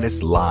biggest,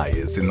 fattest lie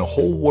is in the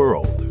whole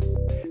world?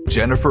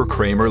 Jennifer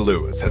Kramer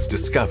Lewis has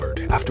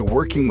discovered, after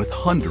working with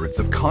hundreds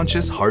of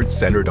conscious,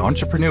 heart-centered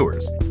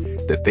entrepreneurs,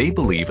 that they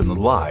believe in the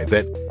lie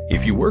that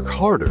if you work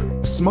harder,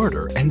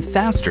 smarter, and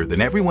faster than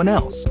everyone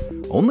else,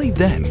 only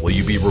then will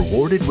you be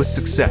rewarded with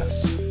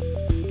success.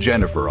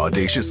 Jennifer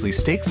audaciously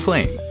stakes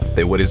claim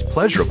that what is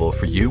pleasurable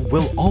for you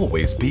will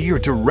always be your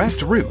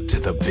direct route to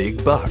the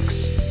big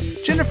bucks.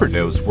 Jennifer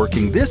knows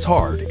working this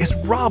hard is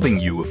robbing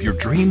you of your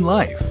dream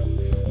life.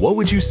 What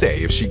would you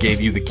say if she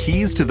gave you the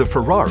keys to the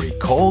Ferrari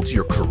called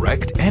your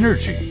correct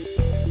energy?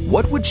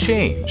 What would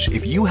change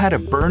if you had a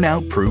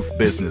burnout-proof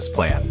business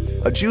plan,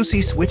 a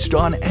juicy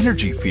switched-on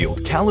energy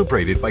field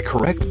calibrated by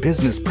correct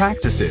business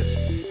practices,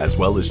 as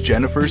well as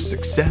Jennifer's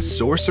success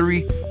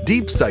sorcery,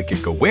 deep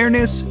psychic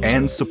awareness,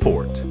 and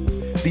support?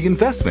 The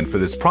investment for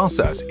this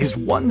process is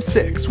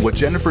 1/6 what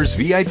Jennifer's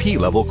VIP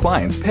level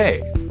clients pay.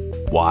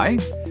 Why?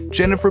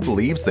 Jennifer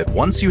believes that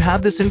once you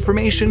have this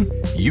information,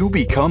 you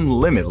become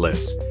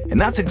limitless. And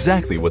that's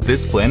exactly what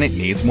this planet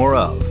needs more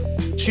of.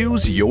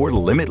 Choose your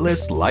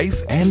limitless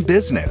life and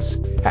business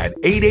at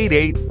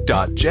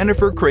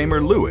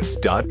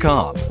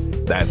 888.jenniferkramerlewis.com.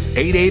 That's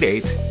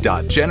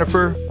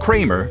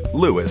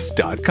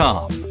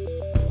 888.jenniferkramerlewis.com.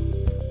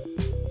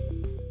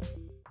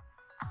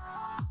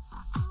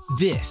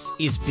 This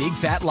is Big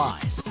Fat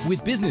Lies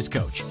with business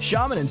coach,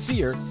 shaman, and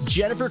seer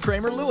Jennifer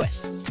Kramer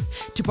Lewis.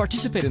 To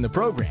participate in the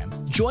program,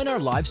 join our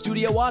live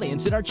studio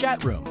audience in our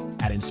chat room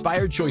at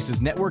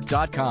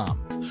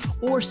InspiredChoicesNetwork.com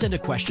or send a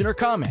question or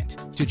comment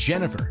to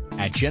Jennifer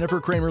at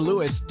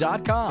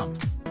JenniferKramerLewis.com.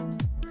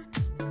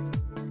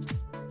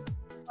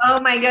 Oh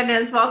my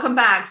goodness, welcome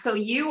back. So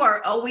you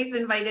are always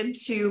invited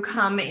to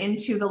come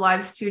into the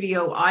live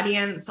studio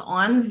audience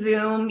on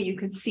Zoom. You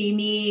can see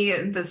me,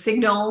 the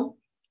signal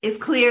is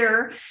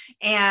clear,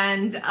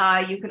 and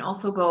you can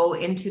also go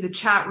into the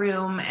chat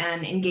room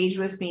and engage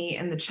with me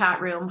in the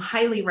chat room.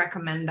 Highly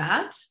recommend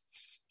that.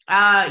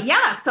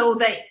 So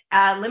the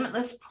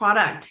Limitless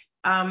product,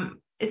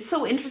 it's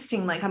so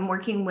interesting. Like, I'm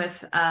working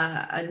with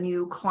a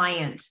new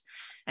client,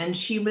 and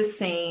she was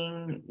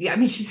saying,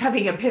 she's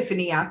having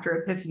epiphany after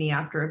epiphany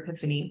after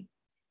epiphany.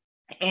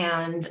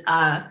 And,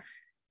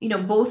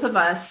 both of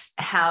us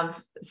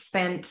have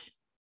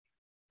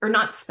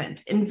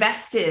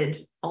invested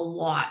a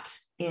lot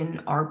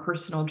in our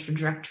personal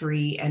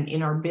trajectory and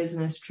in our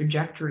business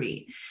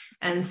trajectory.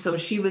 And so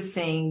she was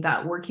saying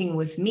that working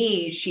with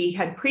me,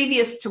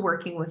 previous to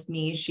working with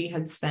me, she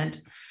had spent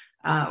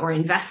or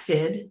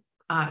invested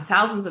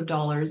thousands of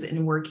dollars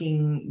in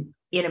working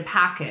in a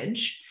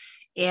package,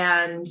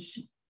 and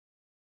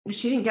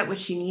she didn't get what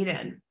she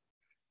needed.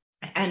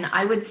 And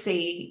I would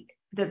say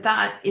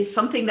that is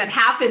something that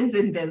happens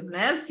in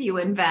business. You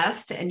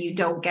invest and you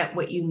don't get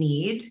what you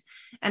need.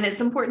 And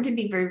it's important to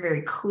be very,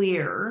 very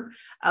clear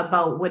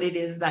about what it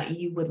is that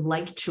you would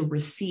like to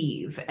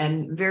receive,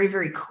 and very,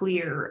 very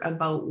clear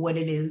about what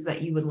it is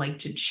that you would like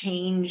to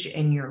change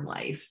in your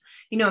life.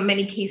 In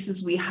many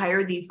cases, we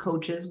hire these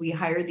coaches, we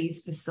hire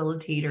these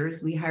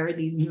facilitators, we hire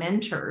these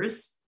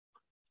mentors.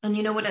 And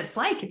you know what it's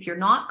like if you're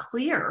not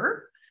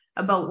clear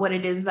about what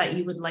it is that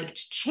you would like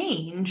to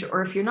change,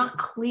 or if you're not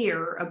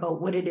clear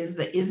about what it is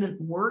that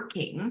isn't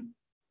working,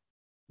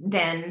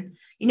 then,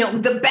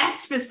 the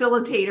best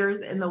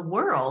facilitators in the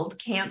world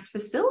can't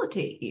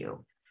facilitate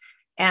you.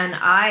 And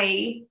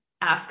I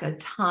ask a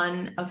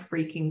ton of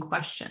freaking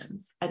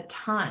questions, a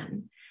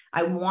ton.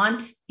 I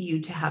want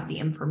you to have the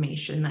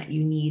information that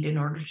you need in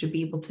order to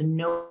be able to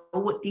know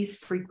what these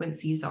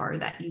frequencies are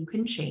that you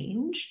can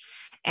change,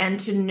 and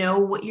to know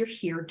what you're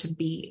here to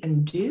be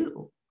and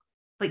do.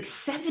 Like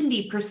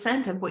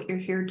 70% of what you're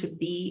here to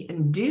be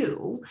and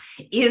do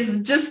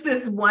is just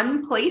this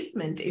one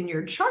placement in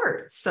your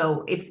chart.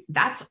 So if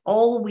that's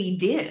all we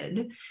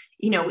did,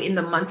 in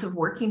the month of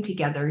working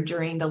together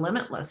during the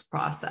Limitless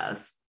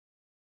process,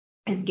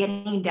 is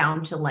getting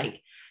down to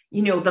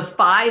the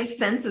five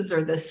senses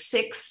or the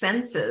six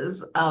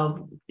senses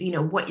of,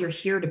 what you're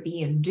here to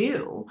be and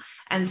do,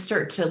 and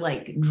start to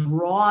like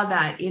draw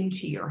that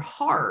into your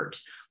heart,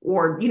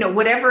 or,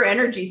 whatever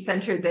energy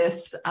center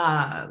this,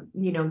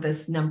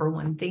 this number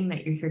one thing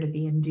that you're here to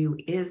be and do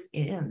is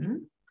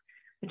in,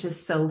 which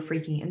is so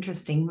freaking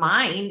interesting.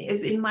 Mine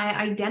is in my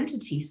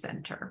identity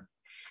center.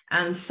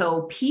 And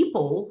so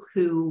people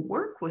who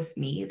work with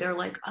me, they're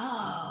like,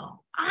 oh,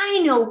 I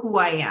know who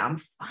I am,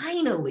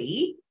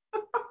 finally.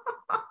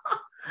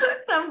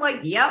 I'm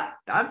like, yep,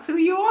 that's who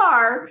you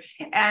are.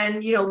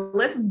 And,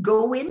 let's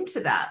go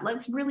into that.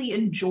 Let's really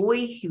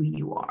enjoy who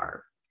you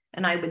are.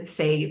 And I would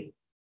say,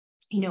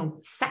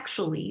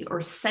 sexually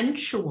or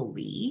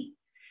sensually,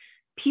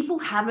 people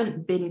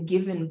haven't been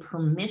given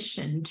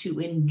permission to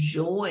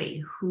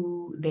enjoy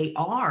who they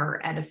are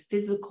at a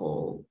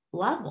physical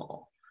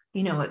level.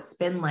 It's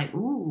been like,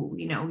 ooh,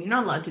 you're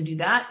not allowed to do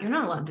that. You're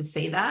not allowed to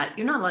say that.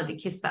 You're not allowed to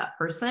kiss that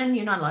person.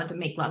 You're not allowed to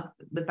make love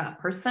with that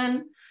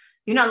person.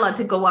 You're not allowed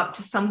to go up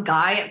to some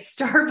guy at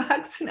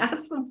Starbucks and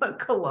ask them what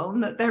cologne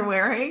that they're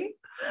wearing.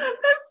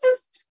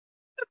 That's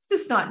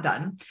just not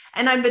done.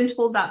 And I've been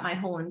told that my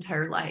whole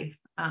entire life.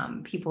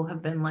 People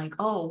have been like,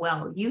 oh,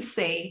 well, you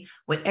say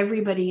what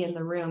everybody in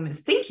the room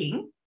is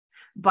thinking,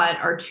 but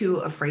are too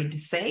afraid to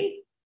say.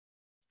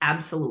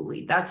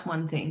 Absolutely. That's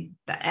one thing.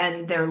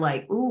 And they're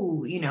like,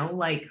 ooh,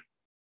 like,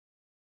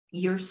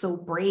 you're so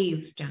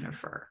brave,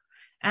 Jennifer.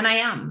 And I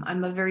am.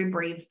 I'm a very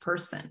brave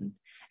person.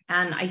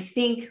 And I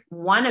think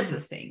one of the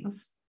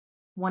things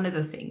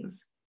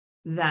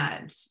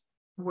that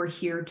we're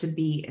here to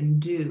be and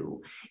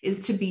do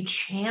is to be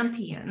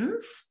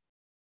champions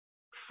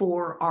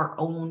for our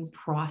own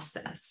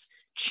process,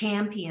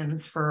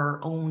 champions for our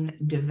own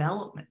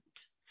development.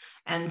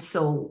 And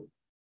so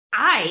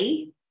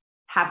I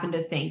happen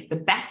to think the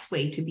best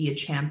way to be a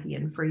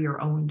champion for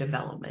your own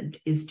development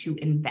is to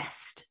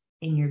invest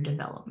in your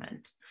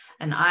development.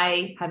 And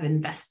I have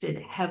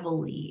invested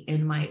heavily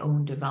in my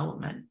own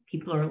development.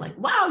 People are like,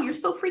 wow, you're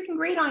so freaking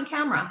great on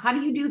camera. How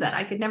do you do that?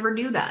 I could never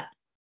do that.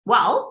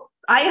 Well,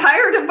 I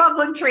hired a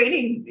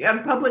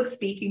public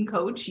speaking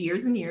coach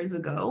years and years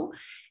ago.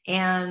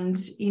 And,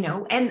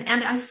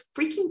 and I've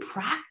freaking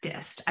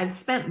practiced. I've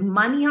spent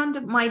money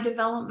on my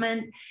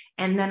development,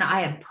 and then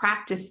I have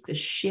practiced the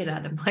shit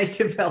out of my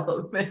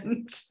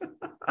development.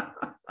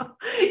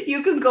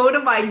 You can go to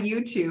my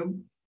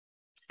YouTube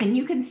and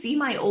you can see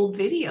my old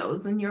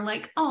videos, and you're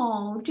like,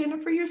 oh,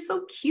 Jennifer, you're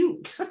so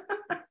cute.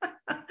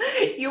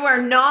 You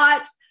are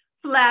not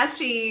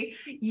flashy.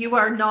 You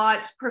are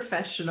not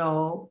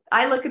professional.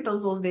 I look at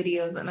those old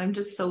videos and I'm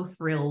just so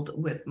thrilled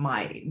with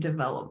my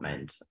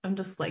development. I'm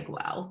just like,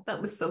 wow, that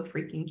was so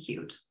freaking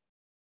cute.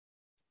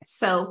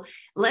 So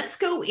let's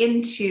go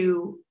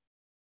into,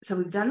 so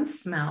we've done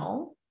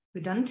smell,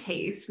 we've done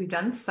taste, we've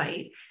done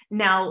sight.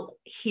 Now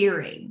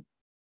hearing,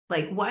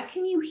 like, what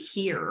can you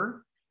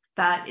hear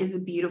that is a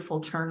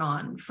beautiful turn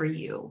on for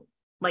you?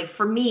 Like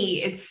for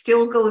me, it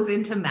still goes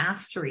into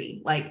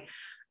mastery. Like,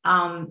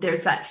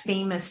 there's that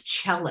famous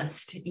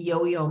cellist,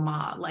 Yo-Yo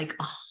Ma, like,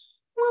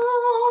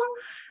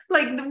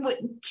 like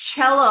the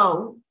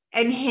cello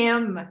and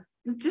him,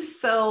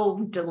 just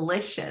so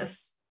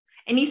delicious.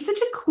 And he's such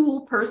a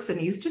cool person.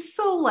 He's just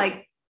so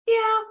like,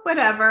 yeah,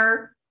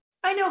 whatever.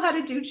 I know how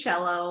to do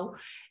cello.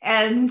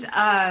 And,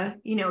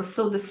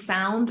 so the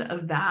sound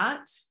of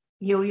that,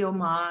 Yo-Yo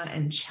Ma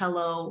and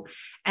cello.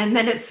 And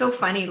then it's so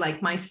funny,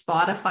 like my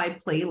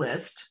Spotify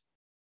playlist,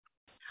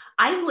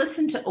 I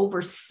listened to over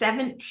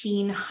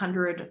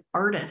 1,700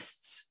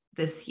 artists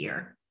this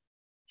year.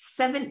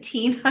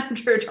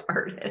 1,700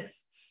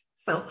 artists.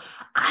 So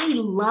I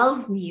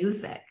love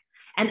music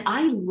and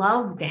I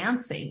love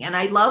dancing, and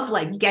I love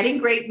like getting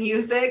great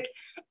music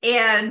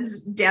and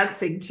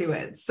dancing to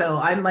it. So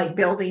I'm like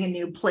building a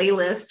new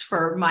playlist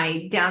for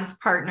my dance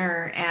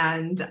partner,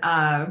 and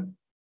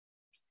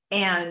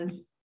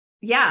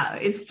yeah,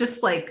 it's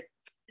just like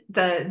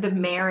the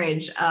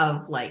marriage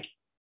of like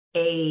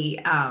a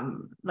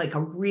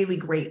really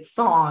great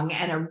song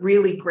and a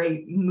really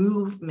great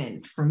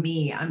movement for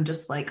me. I'm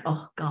just like,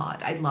 oh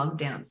God, I love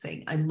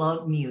dancing. I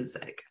love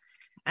music.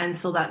 And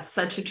so that's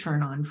such a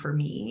turn on for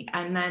me.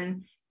 And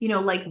then,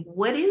 like,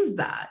 what is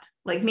that?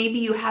 Like, maybe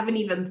you haven't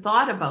even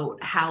thought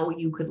about how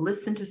you could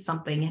listen to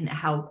something and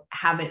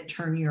have it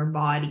turn your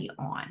body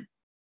on.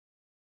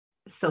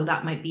 So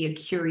that might be a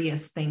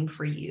curious thing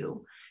for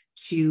you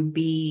to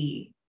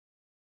be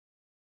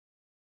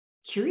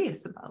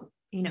curious about,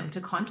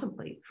 to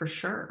contemplate for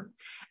sure.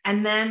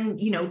 And then,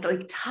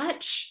 like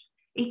touch,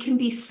 it can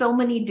be so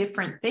many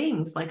different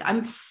things. Like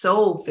I'm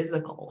so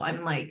physical.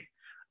 I'm like,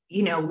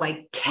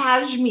 like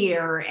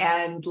cashmere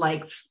and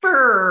like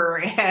fur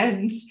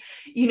and,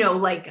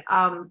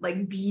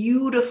 like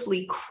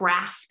beautifully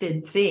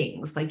crafted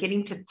things, like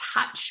getting to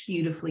touch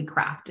beautifully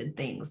crafted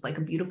things, like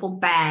a beautiful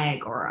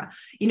bag, or,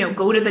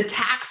 go to the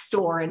tack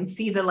store and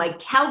see the like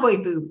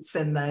cowboy boots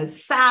and the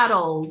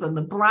saddles and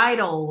the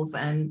bridles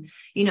and,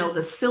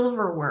 the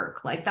silver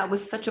work. Like that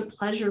was such a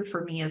pleasure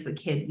for me as a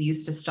kid. We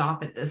used to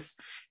stop at this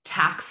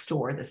tack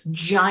store, this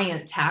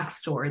giant tack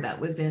store that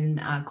was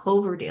in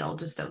Cloverdale,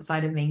 just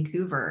outside of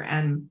Vancouver,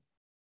 and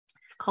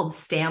called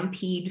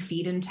Stampede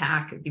Feed and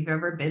Tack. If you've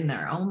ever been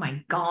there, oh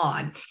my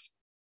God.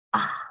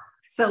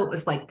 So it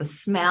was like the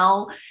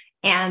smell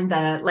and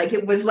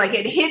it was like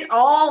it hit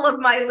all of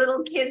my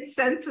little kid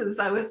senses.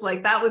 I was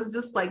like, that was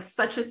just like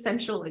such a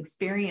sensual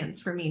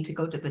experience for me to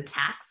go to the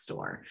tack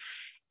store.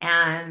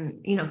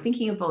 And,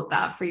 thinking about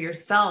that for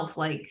yourself,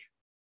 like,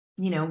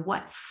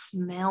 what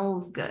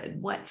smells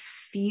good, what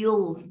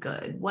feels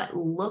good, what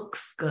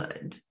looks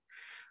good,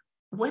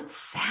 what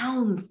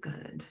sounds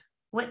good,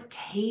 what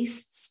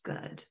tastes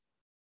good.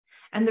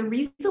 And the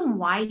reason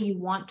why you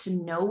want to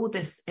know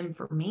this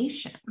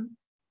information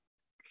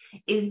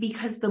is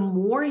because the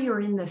more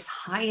you're in this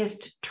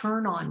highest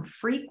turn on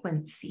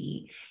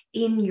frequency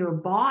in your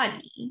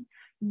body,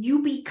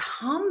 you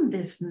become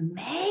this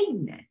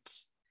magnet.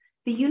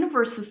 The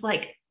universe is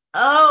like,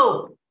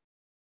 oh.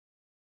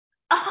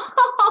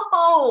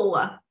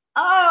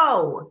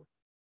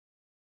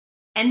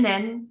 And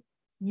then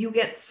you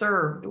get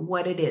served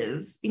what it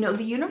is.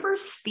 The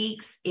universe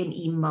speaks in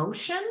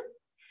emotion,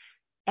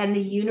 and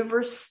the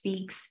universe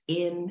speaks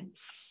in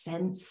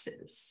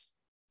senses.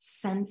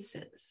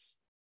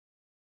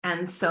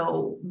 And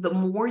so the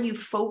more you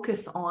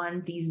focus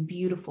on these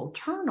beautiful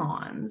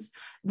turn-ons,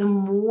 the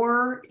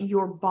more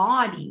your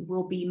body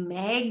will be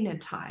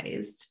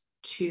magnetized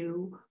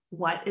to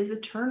what is a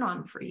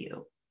turn-on for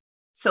you.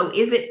 So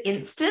is it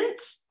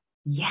instant?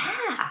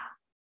 Yeah.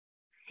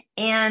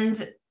 And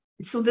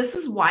so this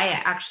is why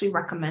I actually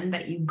recommend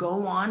that you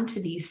go on to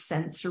these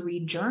sensory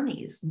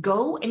journeys.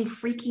 Go and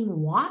freaking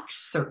watch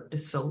Cirque du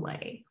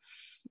Soleil.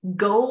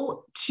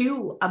 Go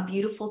to a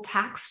beautiful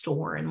tack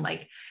store and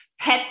like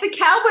pet the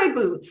cowboy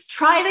boots.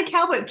 Try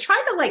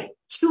the like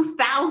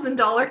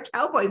 $2,000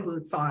 cowboy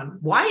boots on.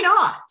 Why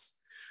not?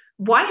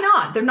 Why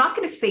not? They're not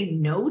going to say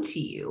no to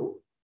you.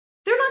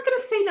 And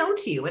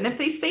if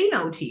they say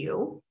no to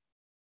you,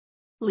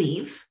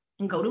 leave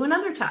and go to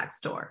another tack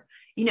store.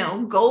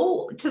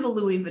 Go to the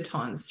Louis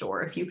Vuitton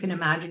store. If you can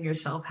imagine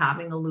yourself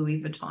having a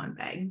Louis Vuitton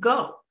bag,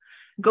 go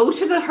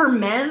to the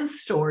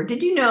Hermes store.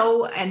 Did you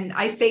know, and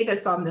I say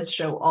this on this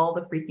show all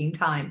the freaking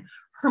time,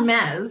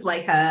 Hermes,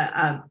 like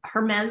a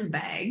Hermes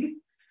bag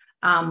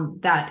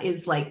that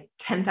is like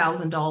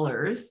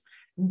 $10,000.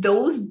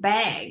 Those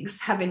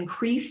bags have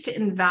increased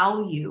in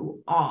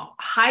value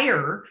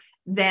higher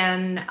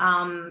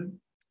than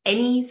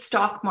any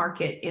stock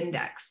market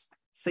index.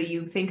 So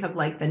you think of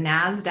like the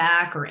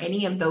NASDAQ or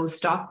any of those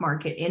stock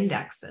market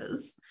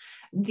indexes,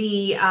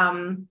 the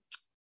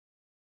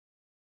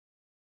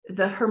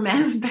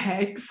Hermes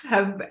bags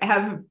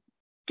have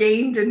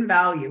gained in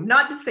value.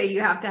 Not to say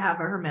you have to have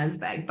a Hermes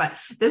bag, but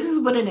this is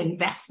what an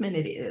investment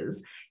it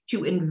is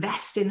to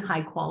invest in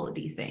high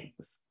quality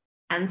things.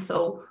 And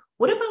so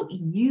what about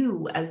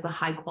you as the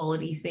high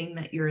quality thing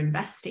that you're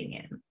investing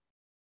in?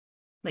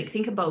 Like,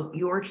 think about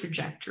your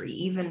trajectory,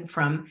 even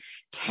from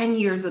 10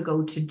 years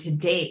ago to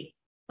today.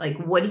 Like,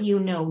 what do you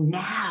know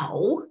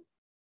now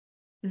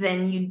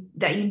that you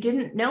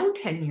didn't know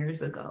 10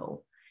 years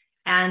ago?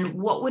 And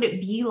what would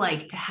it be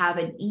like to have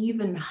an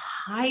even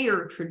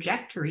higher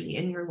trajectory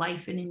in your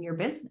life and in your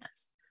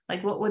business?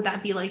 Like, what would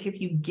that be like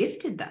if you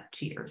gifted that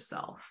to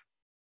yourself?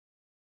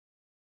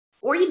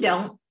 Or you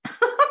don't.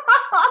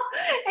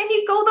 And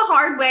you go the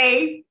hard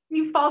way.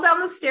 You fall down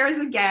the stairs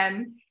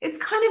again. It's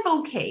kind of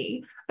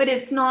okay, but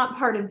it's not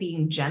part of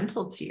being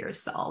gentle to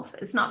yourself.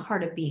 It's not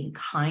part of being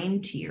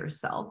kind to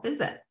yourself,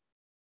 is it?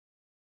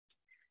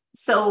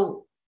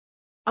 So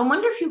I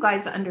wonder if you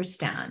guys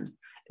understand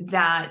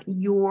that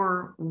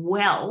your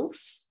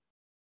wealth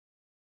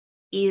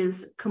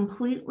is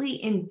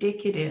completely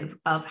indicative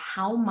of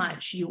how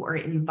much you are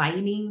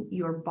inviting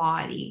your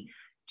body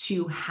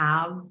to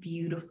have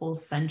beautiful,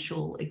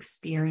 sensual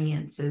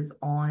experiences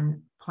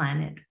on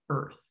planet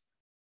Earth.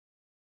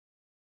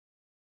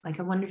 Like,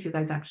 I wonder if you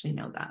guys actually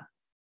know that.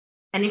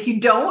 And if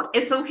you don't,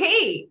 it's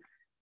okay.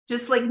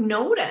 Just like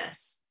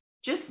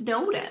just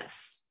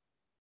notice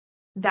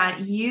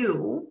that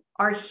you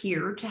are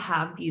here to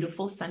have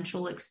beautiful,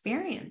 sensual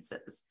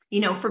experiences.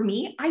 For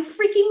me, I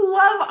freaking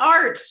love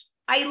art.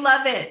 I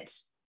love it.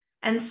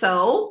 And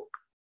so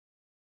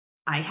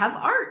I have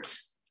art.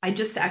 I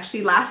just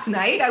actually last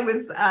night,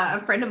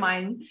 a friend of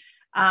mine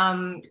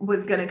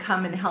was going to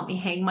come and help me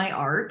hang my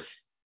art.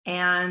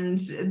 And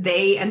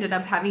they ended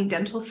up having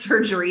dental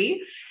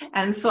surgery.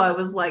 And so I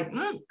was like,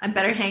 I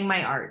better hang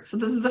my art. So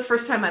this is the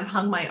first time I've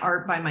hung my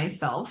art by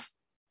myself.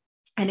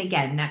 And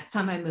again, next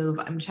time I move,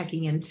 I'm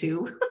checking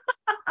into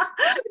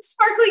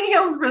Sparkling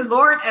Hills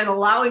Resort and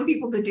allowing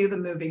people to do the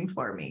moving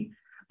for me.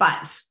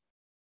 But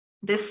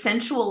this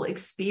sensual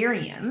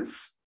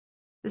experience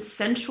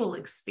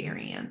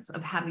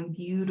of having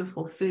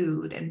beautiful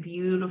food and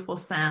beautiful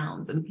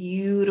sounds and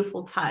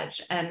beautiful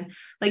touch and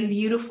like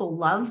beautiful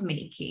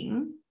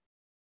lovemaking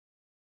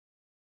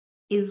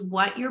is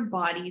what your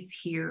body's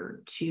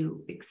here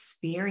to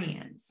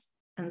experience.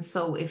 And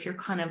so if you're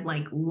kind of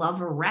like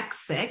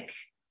loveorexic,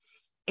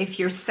 if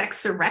you're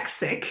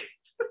sexorexic,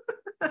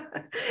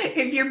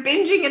 if you're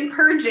binging and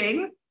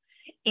purging,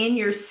 in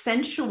your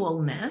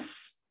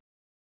sensualness,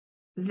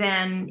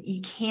 then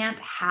you can't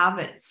have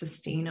it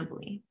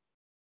sustainably.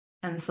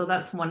 And so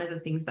that's one of the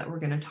things that we're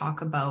going to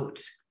talk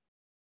about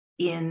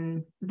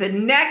in the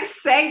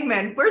next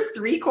segment. We're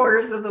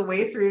 3/4 of the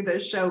way through the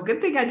show.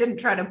 Good thing I didn't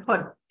try to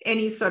put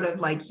any sort of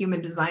like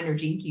human design or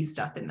Gene Key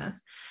stuff in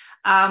this.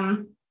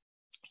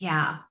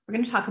 Yeah, we're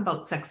going to talk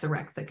about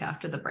Sexorexic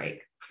after the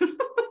break.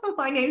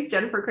 My name is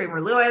Jennifer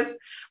Kramer Lewis.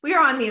 We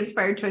are on the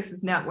Inspired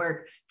Choices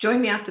Network.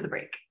 Join me after the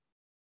break.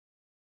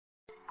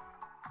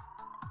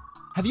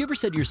 Have you ever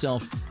said to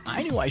yourself,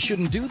 I knew I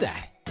shouldn't do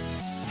that?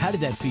 How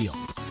did that feel?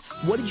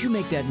 What did you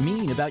make that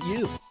mean about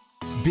you?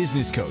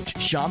 Business coach,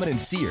 shaman, and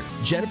seer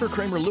Jennifer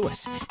Kramer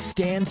Lewis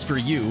stands for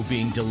you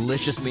being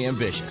deliciously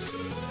ambitious,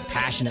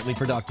 passionately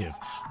productive,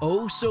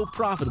 oh so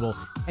profitable,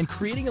 and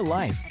creating a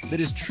life that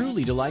is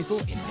truly delightful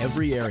in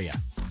every area.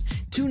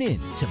 Tune in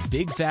to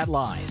Big Fat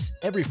Lies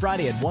every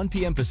Friday at 1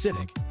 p.m.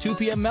 Pacific, 2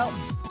 p.m. Mountain,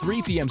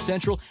 3 p.m.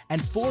 Central,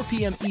 and 4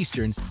 p.m.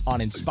 Eastern on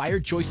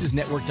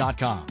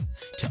InspiredChoicesNetwork.com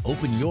to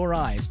open your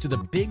eyes to the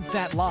big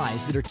fat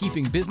lies that are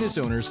keeping business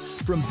owners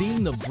from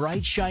being the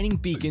bright shining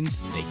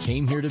beacons they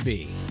came here to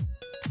be.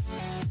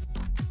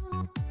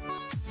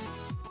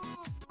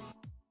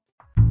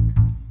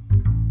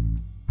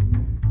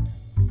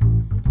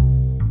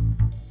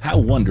 How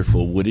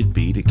wonderful would it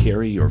be to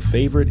carry your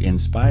favorite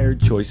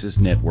Inspired Choices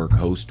Network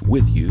host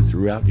with you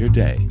throughout your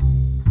day?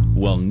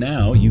 Well,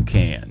 now you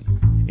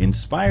can.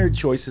 Inspired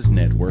Choices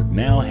Network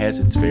now has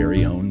its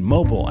very own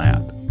mobile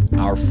app.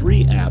 Our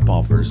free app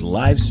offers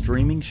live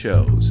streaming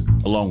shows,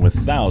 along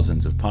with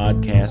thousands of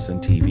podcasts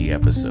and TV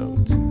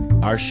episodes.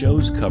 Our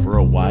shows cover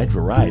a wide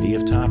variety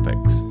of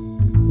topics.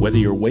 Whether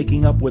you're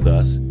waking up with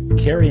us,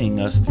 carrying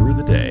us through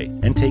the day,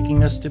 and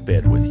taking us to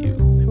bed with you,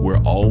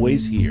 we're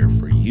always here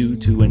for you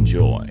to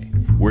enjoy.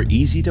 We're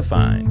easy to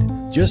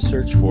find. Just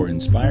search for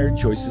Inspired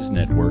Choices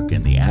Network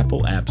in the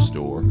Apple App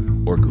Store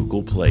or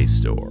Google Play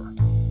Store.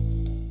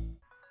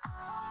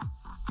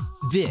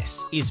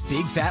 This is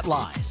Big Fat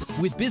Lies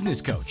with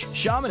business coach,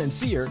 shaman, and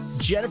seer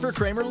Jennifer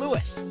Kramer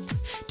Lewis.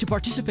 To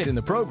participate in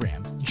the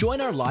program,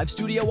 join our live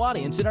studio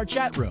audience in our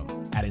chat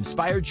room at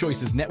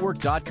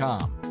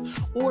InspiredChoicesNetwork.com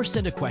or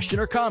send a question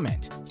or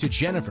comment to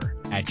Jennifer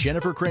at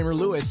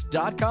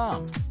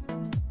JenniferKramerLewis.com.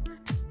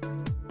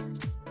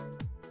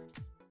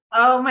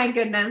 Oh my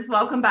goodness.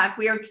 Welcome back.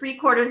 We are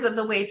 3/4 of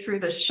the way through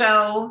the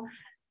show.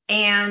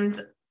 And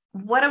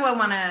what do I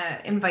want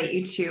to invite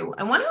you to?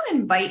 I want to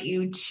invite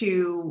you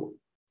to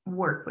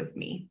work with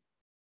me.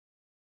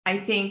 I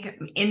think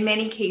in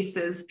many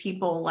cases,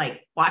 people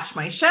like watch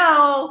my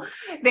show.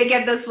 They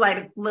get this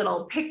like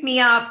little pick me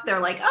up.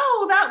 They're like,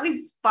 oh, that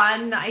was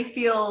fun. I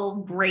feel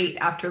great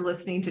after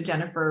listening to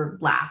Jennifer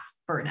laugh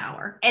for an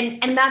hour.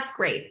 And that's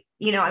great.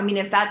 You know, I mean,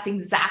 if that's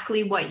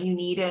exactly what you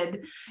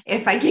needed,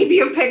 if I gave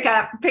you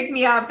a pick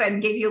me up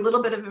and gave you a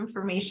little bit of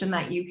information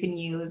that you can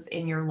use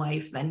in your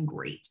life, then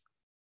great.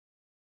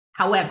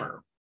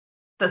 However,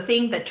 the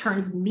thing that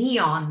turns me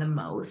on the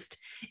most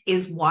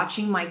is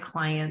watching my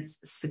clients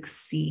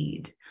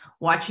succeed,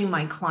 watching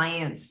my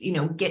clients, you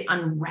know, get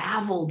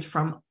unraveled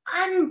from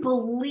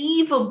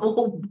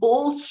unbelievable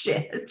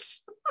bullshit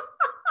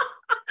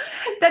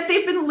that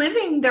they've been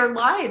living their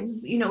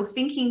lives, you know,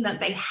 thinking that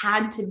they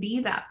had to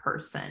be that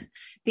person,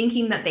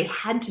 thinking that they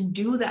had to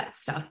do that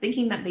stuff,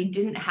 thinking that they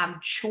didn't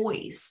have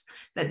choice,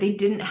 that they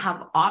didn't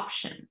have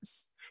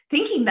options,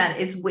 thinking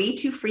that it's way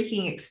too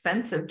freaking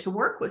expensive to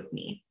work with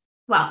me.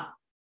 Well,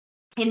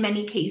 in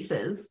many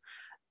cases,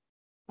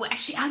 well,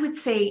 actually, I would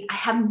say I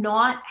have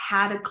not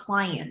had a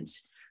client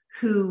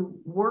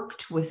who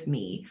worked with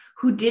me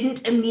who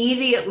didn't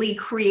immediately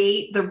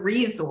create the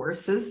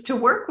resources to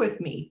work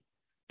with me.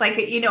 Like,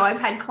 you know, I've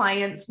had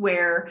clients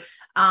where,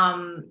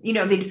 you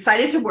know, they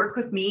decided to work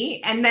with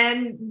me and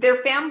then their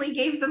family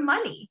gave them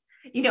money,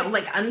 you know,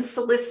 like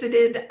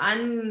unsolicited,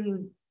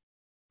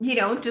 you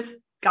know, just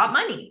got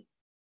money.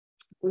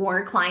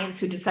 Or clients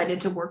who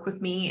decided to work with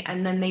me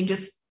and then they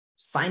just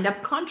signed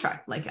up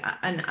contract, like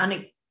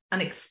an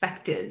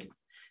unexpected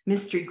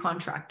mystery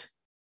contract.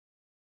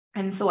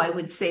 And so I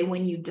would say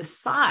when you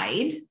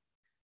decide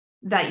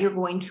that you're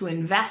going to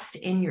invest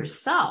in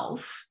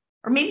yourself,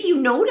 or maybe you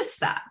notice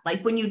that,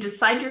 like when you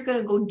decide you're going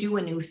to go do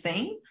a new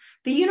thing,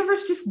 the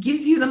universe just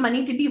gives you the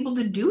money to be able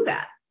to do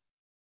that.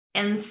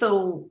 And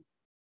so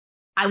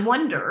I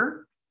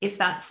wonder if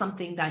that's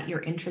something that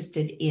you're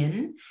interested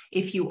in.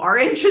 If you are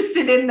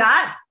interested in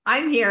that,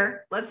 I'm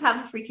here. Let's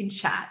have a freaking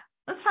chat.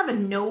 Let's have a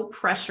no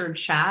pressure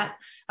chat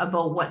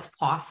about what's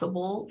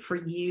possible for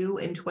you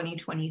in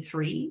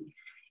 2023.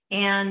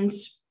 And,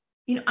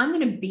 you know, I'm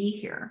going to be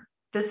here.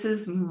 This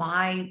is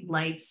my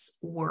life's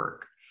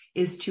work,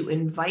 is to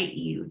invite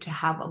you to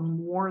have a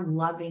more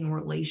loving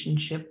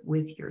relationship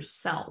with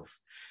yourself.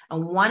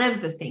 And one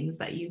of the things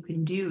that you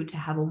can do to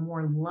have a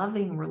more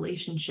loving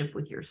relationship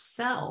with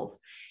yourself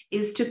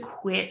is to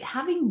quit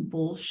having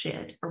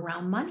bullshit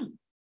around money.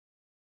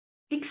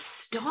 Like,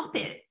 stop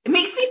it. It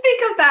makes me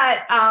think of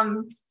that.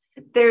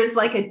 There's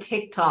like a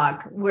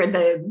TikTok where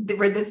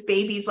this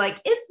baby's like,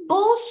 it's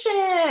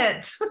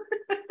bullshit.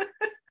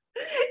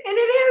 And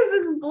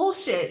it's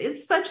bullshit.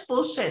 It's such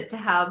bullshit to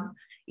have,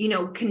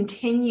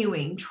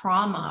 continuing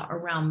trauma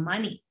around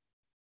money.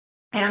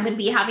 And I'm going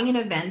to be having an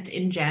event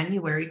in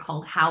January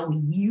called How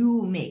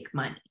You Make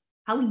Money,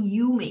 how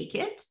you make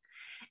it.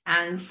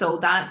 And so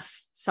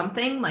that's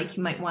something like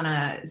you might want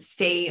to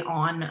stay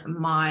on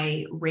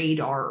my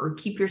radar or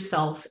keep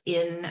yourself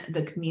in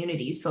the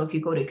community. So if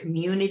you go to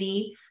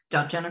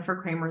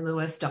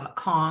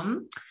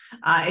community.jenniferkramerlewis.com,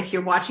 if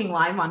you're watching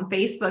live on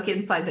Facebook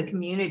inside the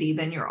community,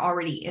 then you're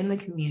already in the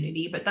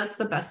community. But that's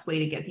the best way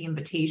to get the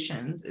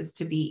invitations, is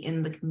to be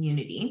in the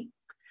community.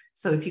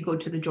 So if you go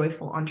to the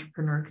Joyful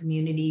Entrepreneur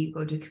community,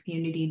 go to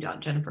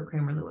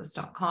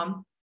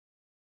community.jenniferkramerlewis.com.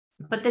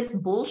 But this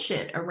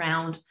bullshit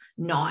around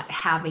not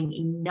having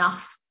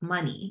enough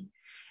money,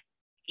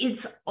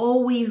 it's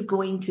always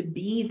going to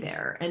be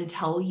there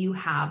until you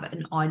have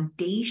an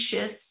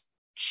audacious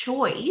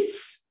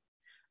choice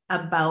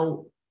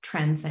about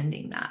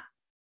transcending that.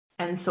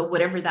 And so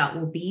whatever that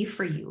will be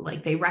for you,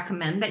 like they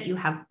recommend that you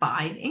have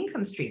 5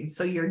 income streams.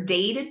 So your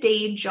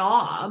day-to-day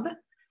job,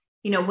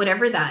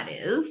 whatever that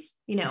is,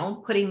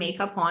 putting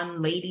makeup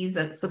on ladies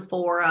at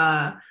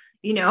Sephora,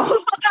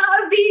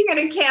 being an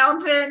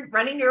accountant,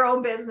 running your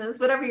own business,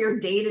 whatever your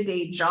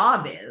day-to-day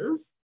job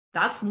is,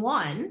 that's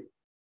one.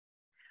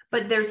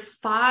 But there's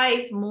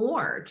 5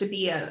 more. To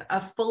be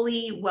a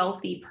fully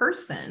wealthy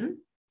person.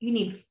 You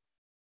need,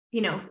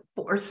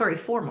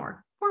 4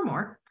 more. 4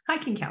 more. I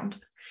can count.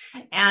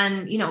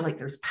 And, like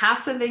there's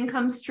passive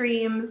income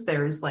streams,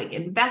 there's like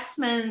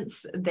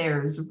investments,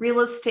 there's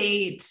real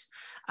estate.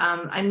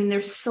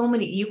 There's so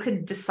many. You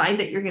could decide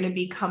that you're going to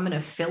become an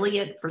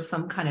affiliate for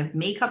some kind of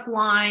makeup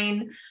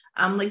line.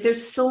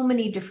 There's so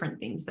many different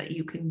things that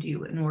you can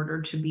do in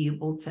order to be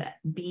able to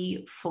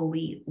be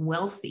fully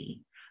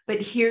wealthy.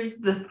 But here's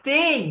the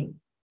thing.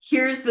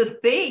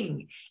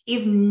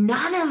 If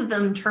none of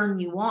them turn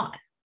you on,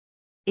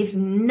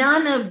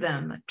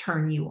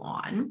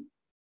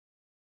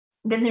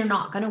 then they're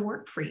not going to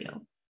work for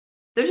you.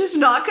 They're just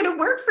not going to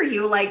work for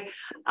you. Like,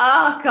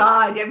 oh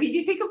God.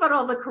 You think about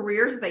all the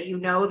careers that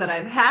that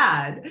I've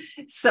had.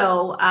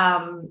 So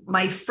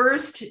my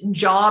first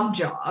job,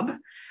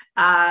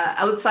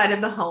 outside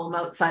of the home,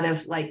 outside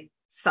of like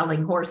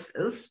selling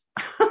horses.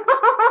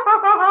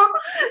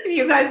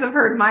 You guys have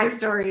heard my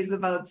stories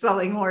about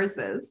selling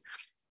horses.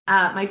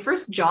 My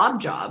first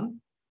job,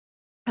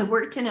 I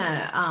worked in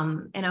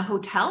a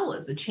hotel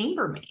as a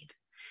chambermaid.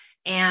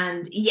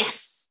 And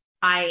yes,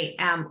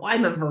 I'm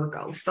a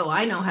Virgo, so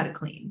I know how to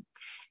clean.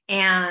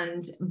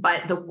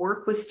 But the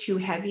work was too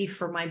heavy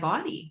for my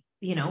body,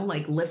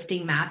 like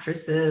lifting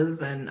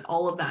mattresses and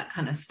all of that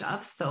kind of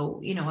stuff.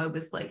 So, I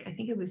was like, I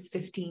think it was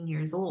 15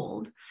 years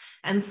old.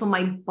 And so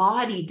my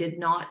body did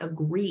not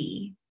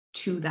agree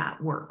to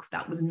that work.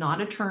 That was not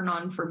a turn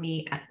on for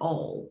me at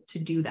all, to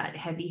do that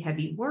heavy,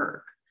 heavy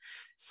work.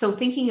 So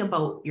thinking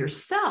about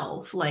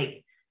yourself,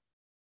 like,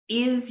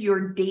 is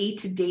your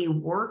day-to-day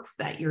work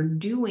that you're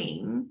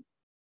doing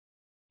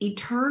a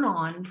turn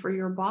on for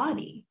your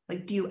body?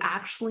 Like, do you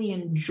actually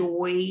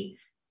enjoy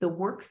the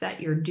work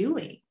that you're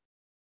doing?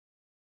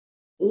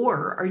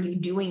 Or are you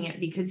doing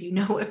it because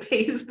it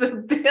pays the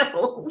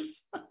bills?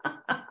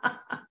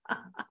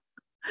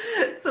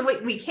 So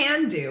what we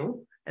can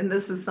do, and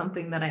this is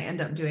something that I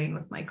end up doing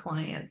with my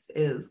clients,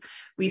 is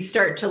we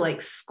start to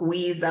like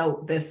squeeze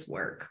out this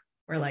work.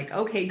 We're like,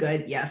 okay,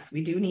 good. Yes,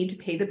 we do need to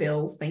pay the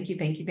bills. Thank you.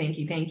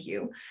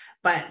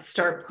 But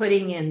start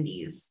putting in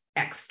these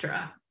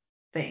extra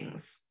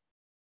things,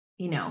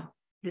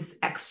 this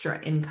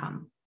extra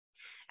income.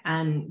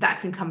 And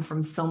that can come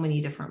from so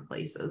many different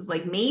places.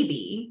 Like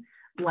maybe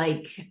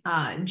like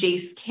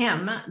Jace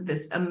Kim,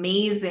 this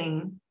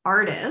amazing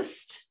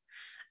artist,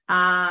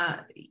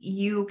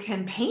 you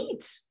can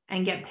paint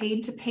and get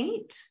paid to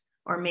paint.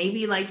 Or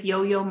maybe like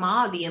Yo-Yo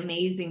Ma, the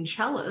amazing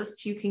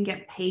cellist, you can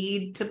get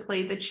paid to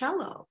play the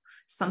cello,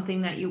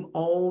 something that you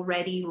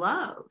already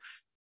love,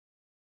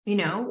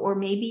 or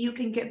maybe you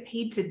can get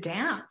paid to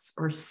dance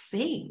or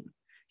sing,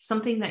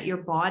 something that your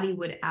body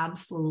would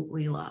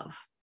absolutely love.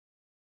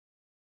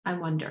 I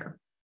wonder.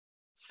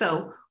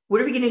 So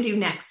what are we going to do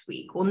next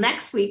week? Well,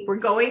 next week we're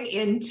going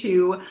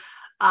into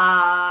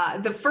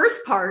the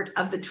first part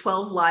of the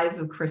 12 Lies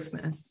of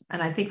Christmas.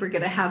 And I think we're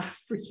going to have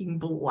a freaking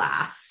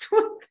blast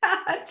with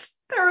that.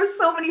 There are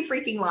so many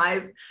freaking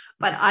lies,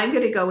 but I'm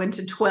going to go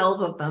into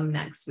 12 of them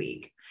next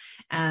week.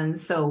 And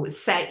so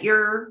set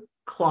your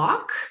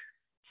clock,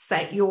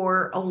 set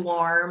your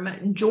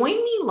alarm, join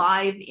me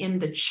live in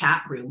the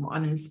chat room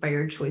on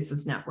Inspired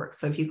Choices Network.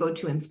 So if you go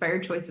to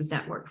Inspired Choices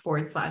Network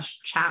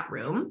 /chat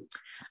room,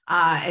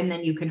 and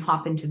then you can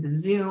hop into the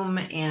Zoom,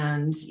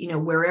 and,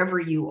 wherever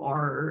you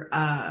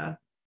are,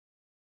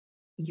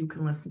 you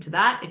can listen to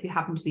that. If you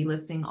happen to be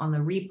listening on the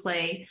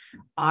replay,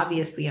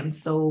 obviously I'm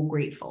so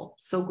grateful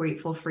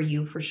for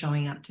you for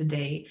showing up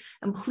today.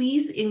 And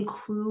please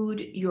include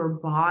your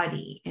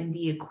body in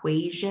the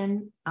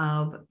equation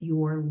of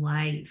your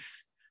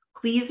life.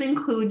 Please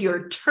include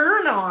your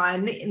turn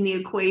on in the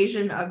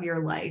equation of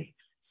your life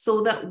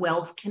so that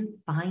wealth can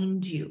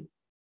find you.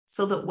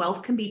 so that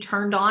wealth can be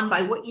turned on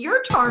by what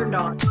you're turned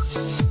on.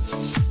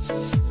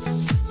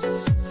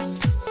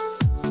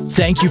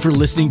 Thank you for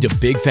listening to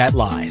Big Fat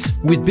Lies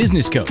with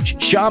business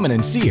coach, shaman,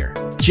 and seer,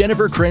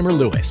 Jennifer Kramer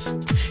Lewis.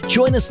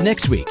 Join us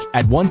next week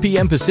at 1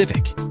 p.m.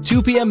 Pacific,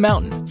 2 p.m.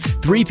 Mountain,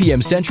 3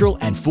 p.m. Central,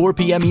 and 4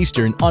 p.m.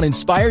 Eastern on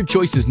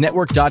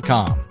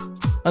InspiredChoicesNetwork.com.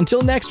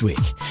 Until next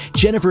week,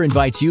 Jennifer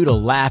invites you to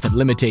laugh at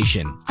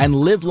limitation and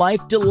live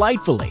life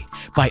delightfully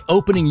by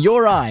opening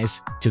your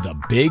eyes to the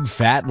big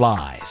fat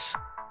lies.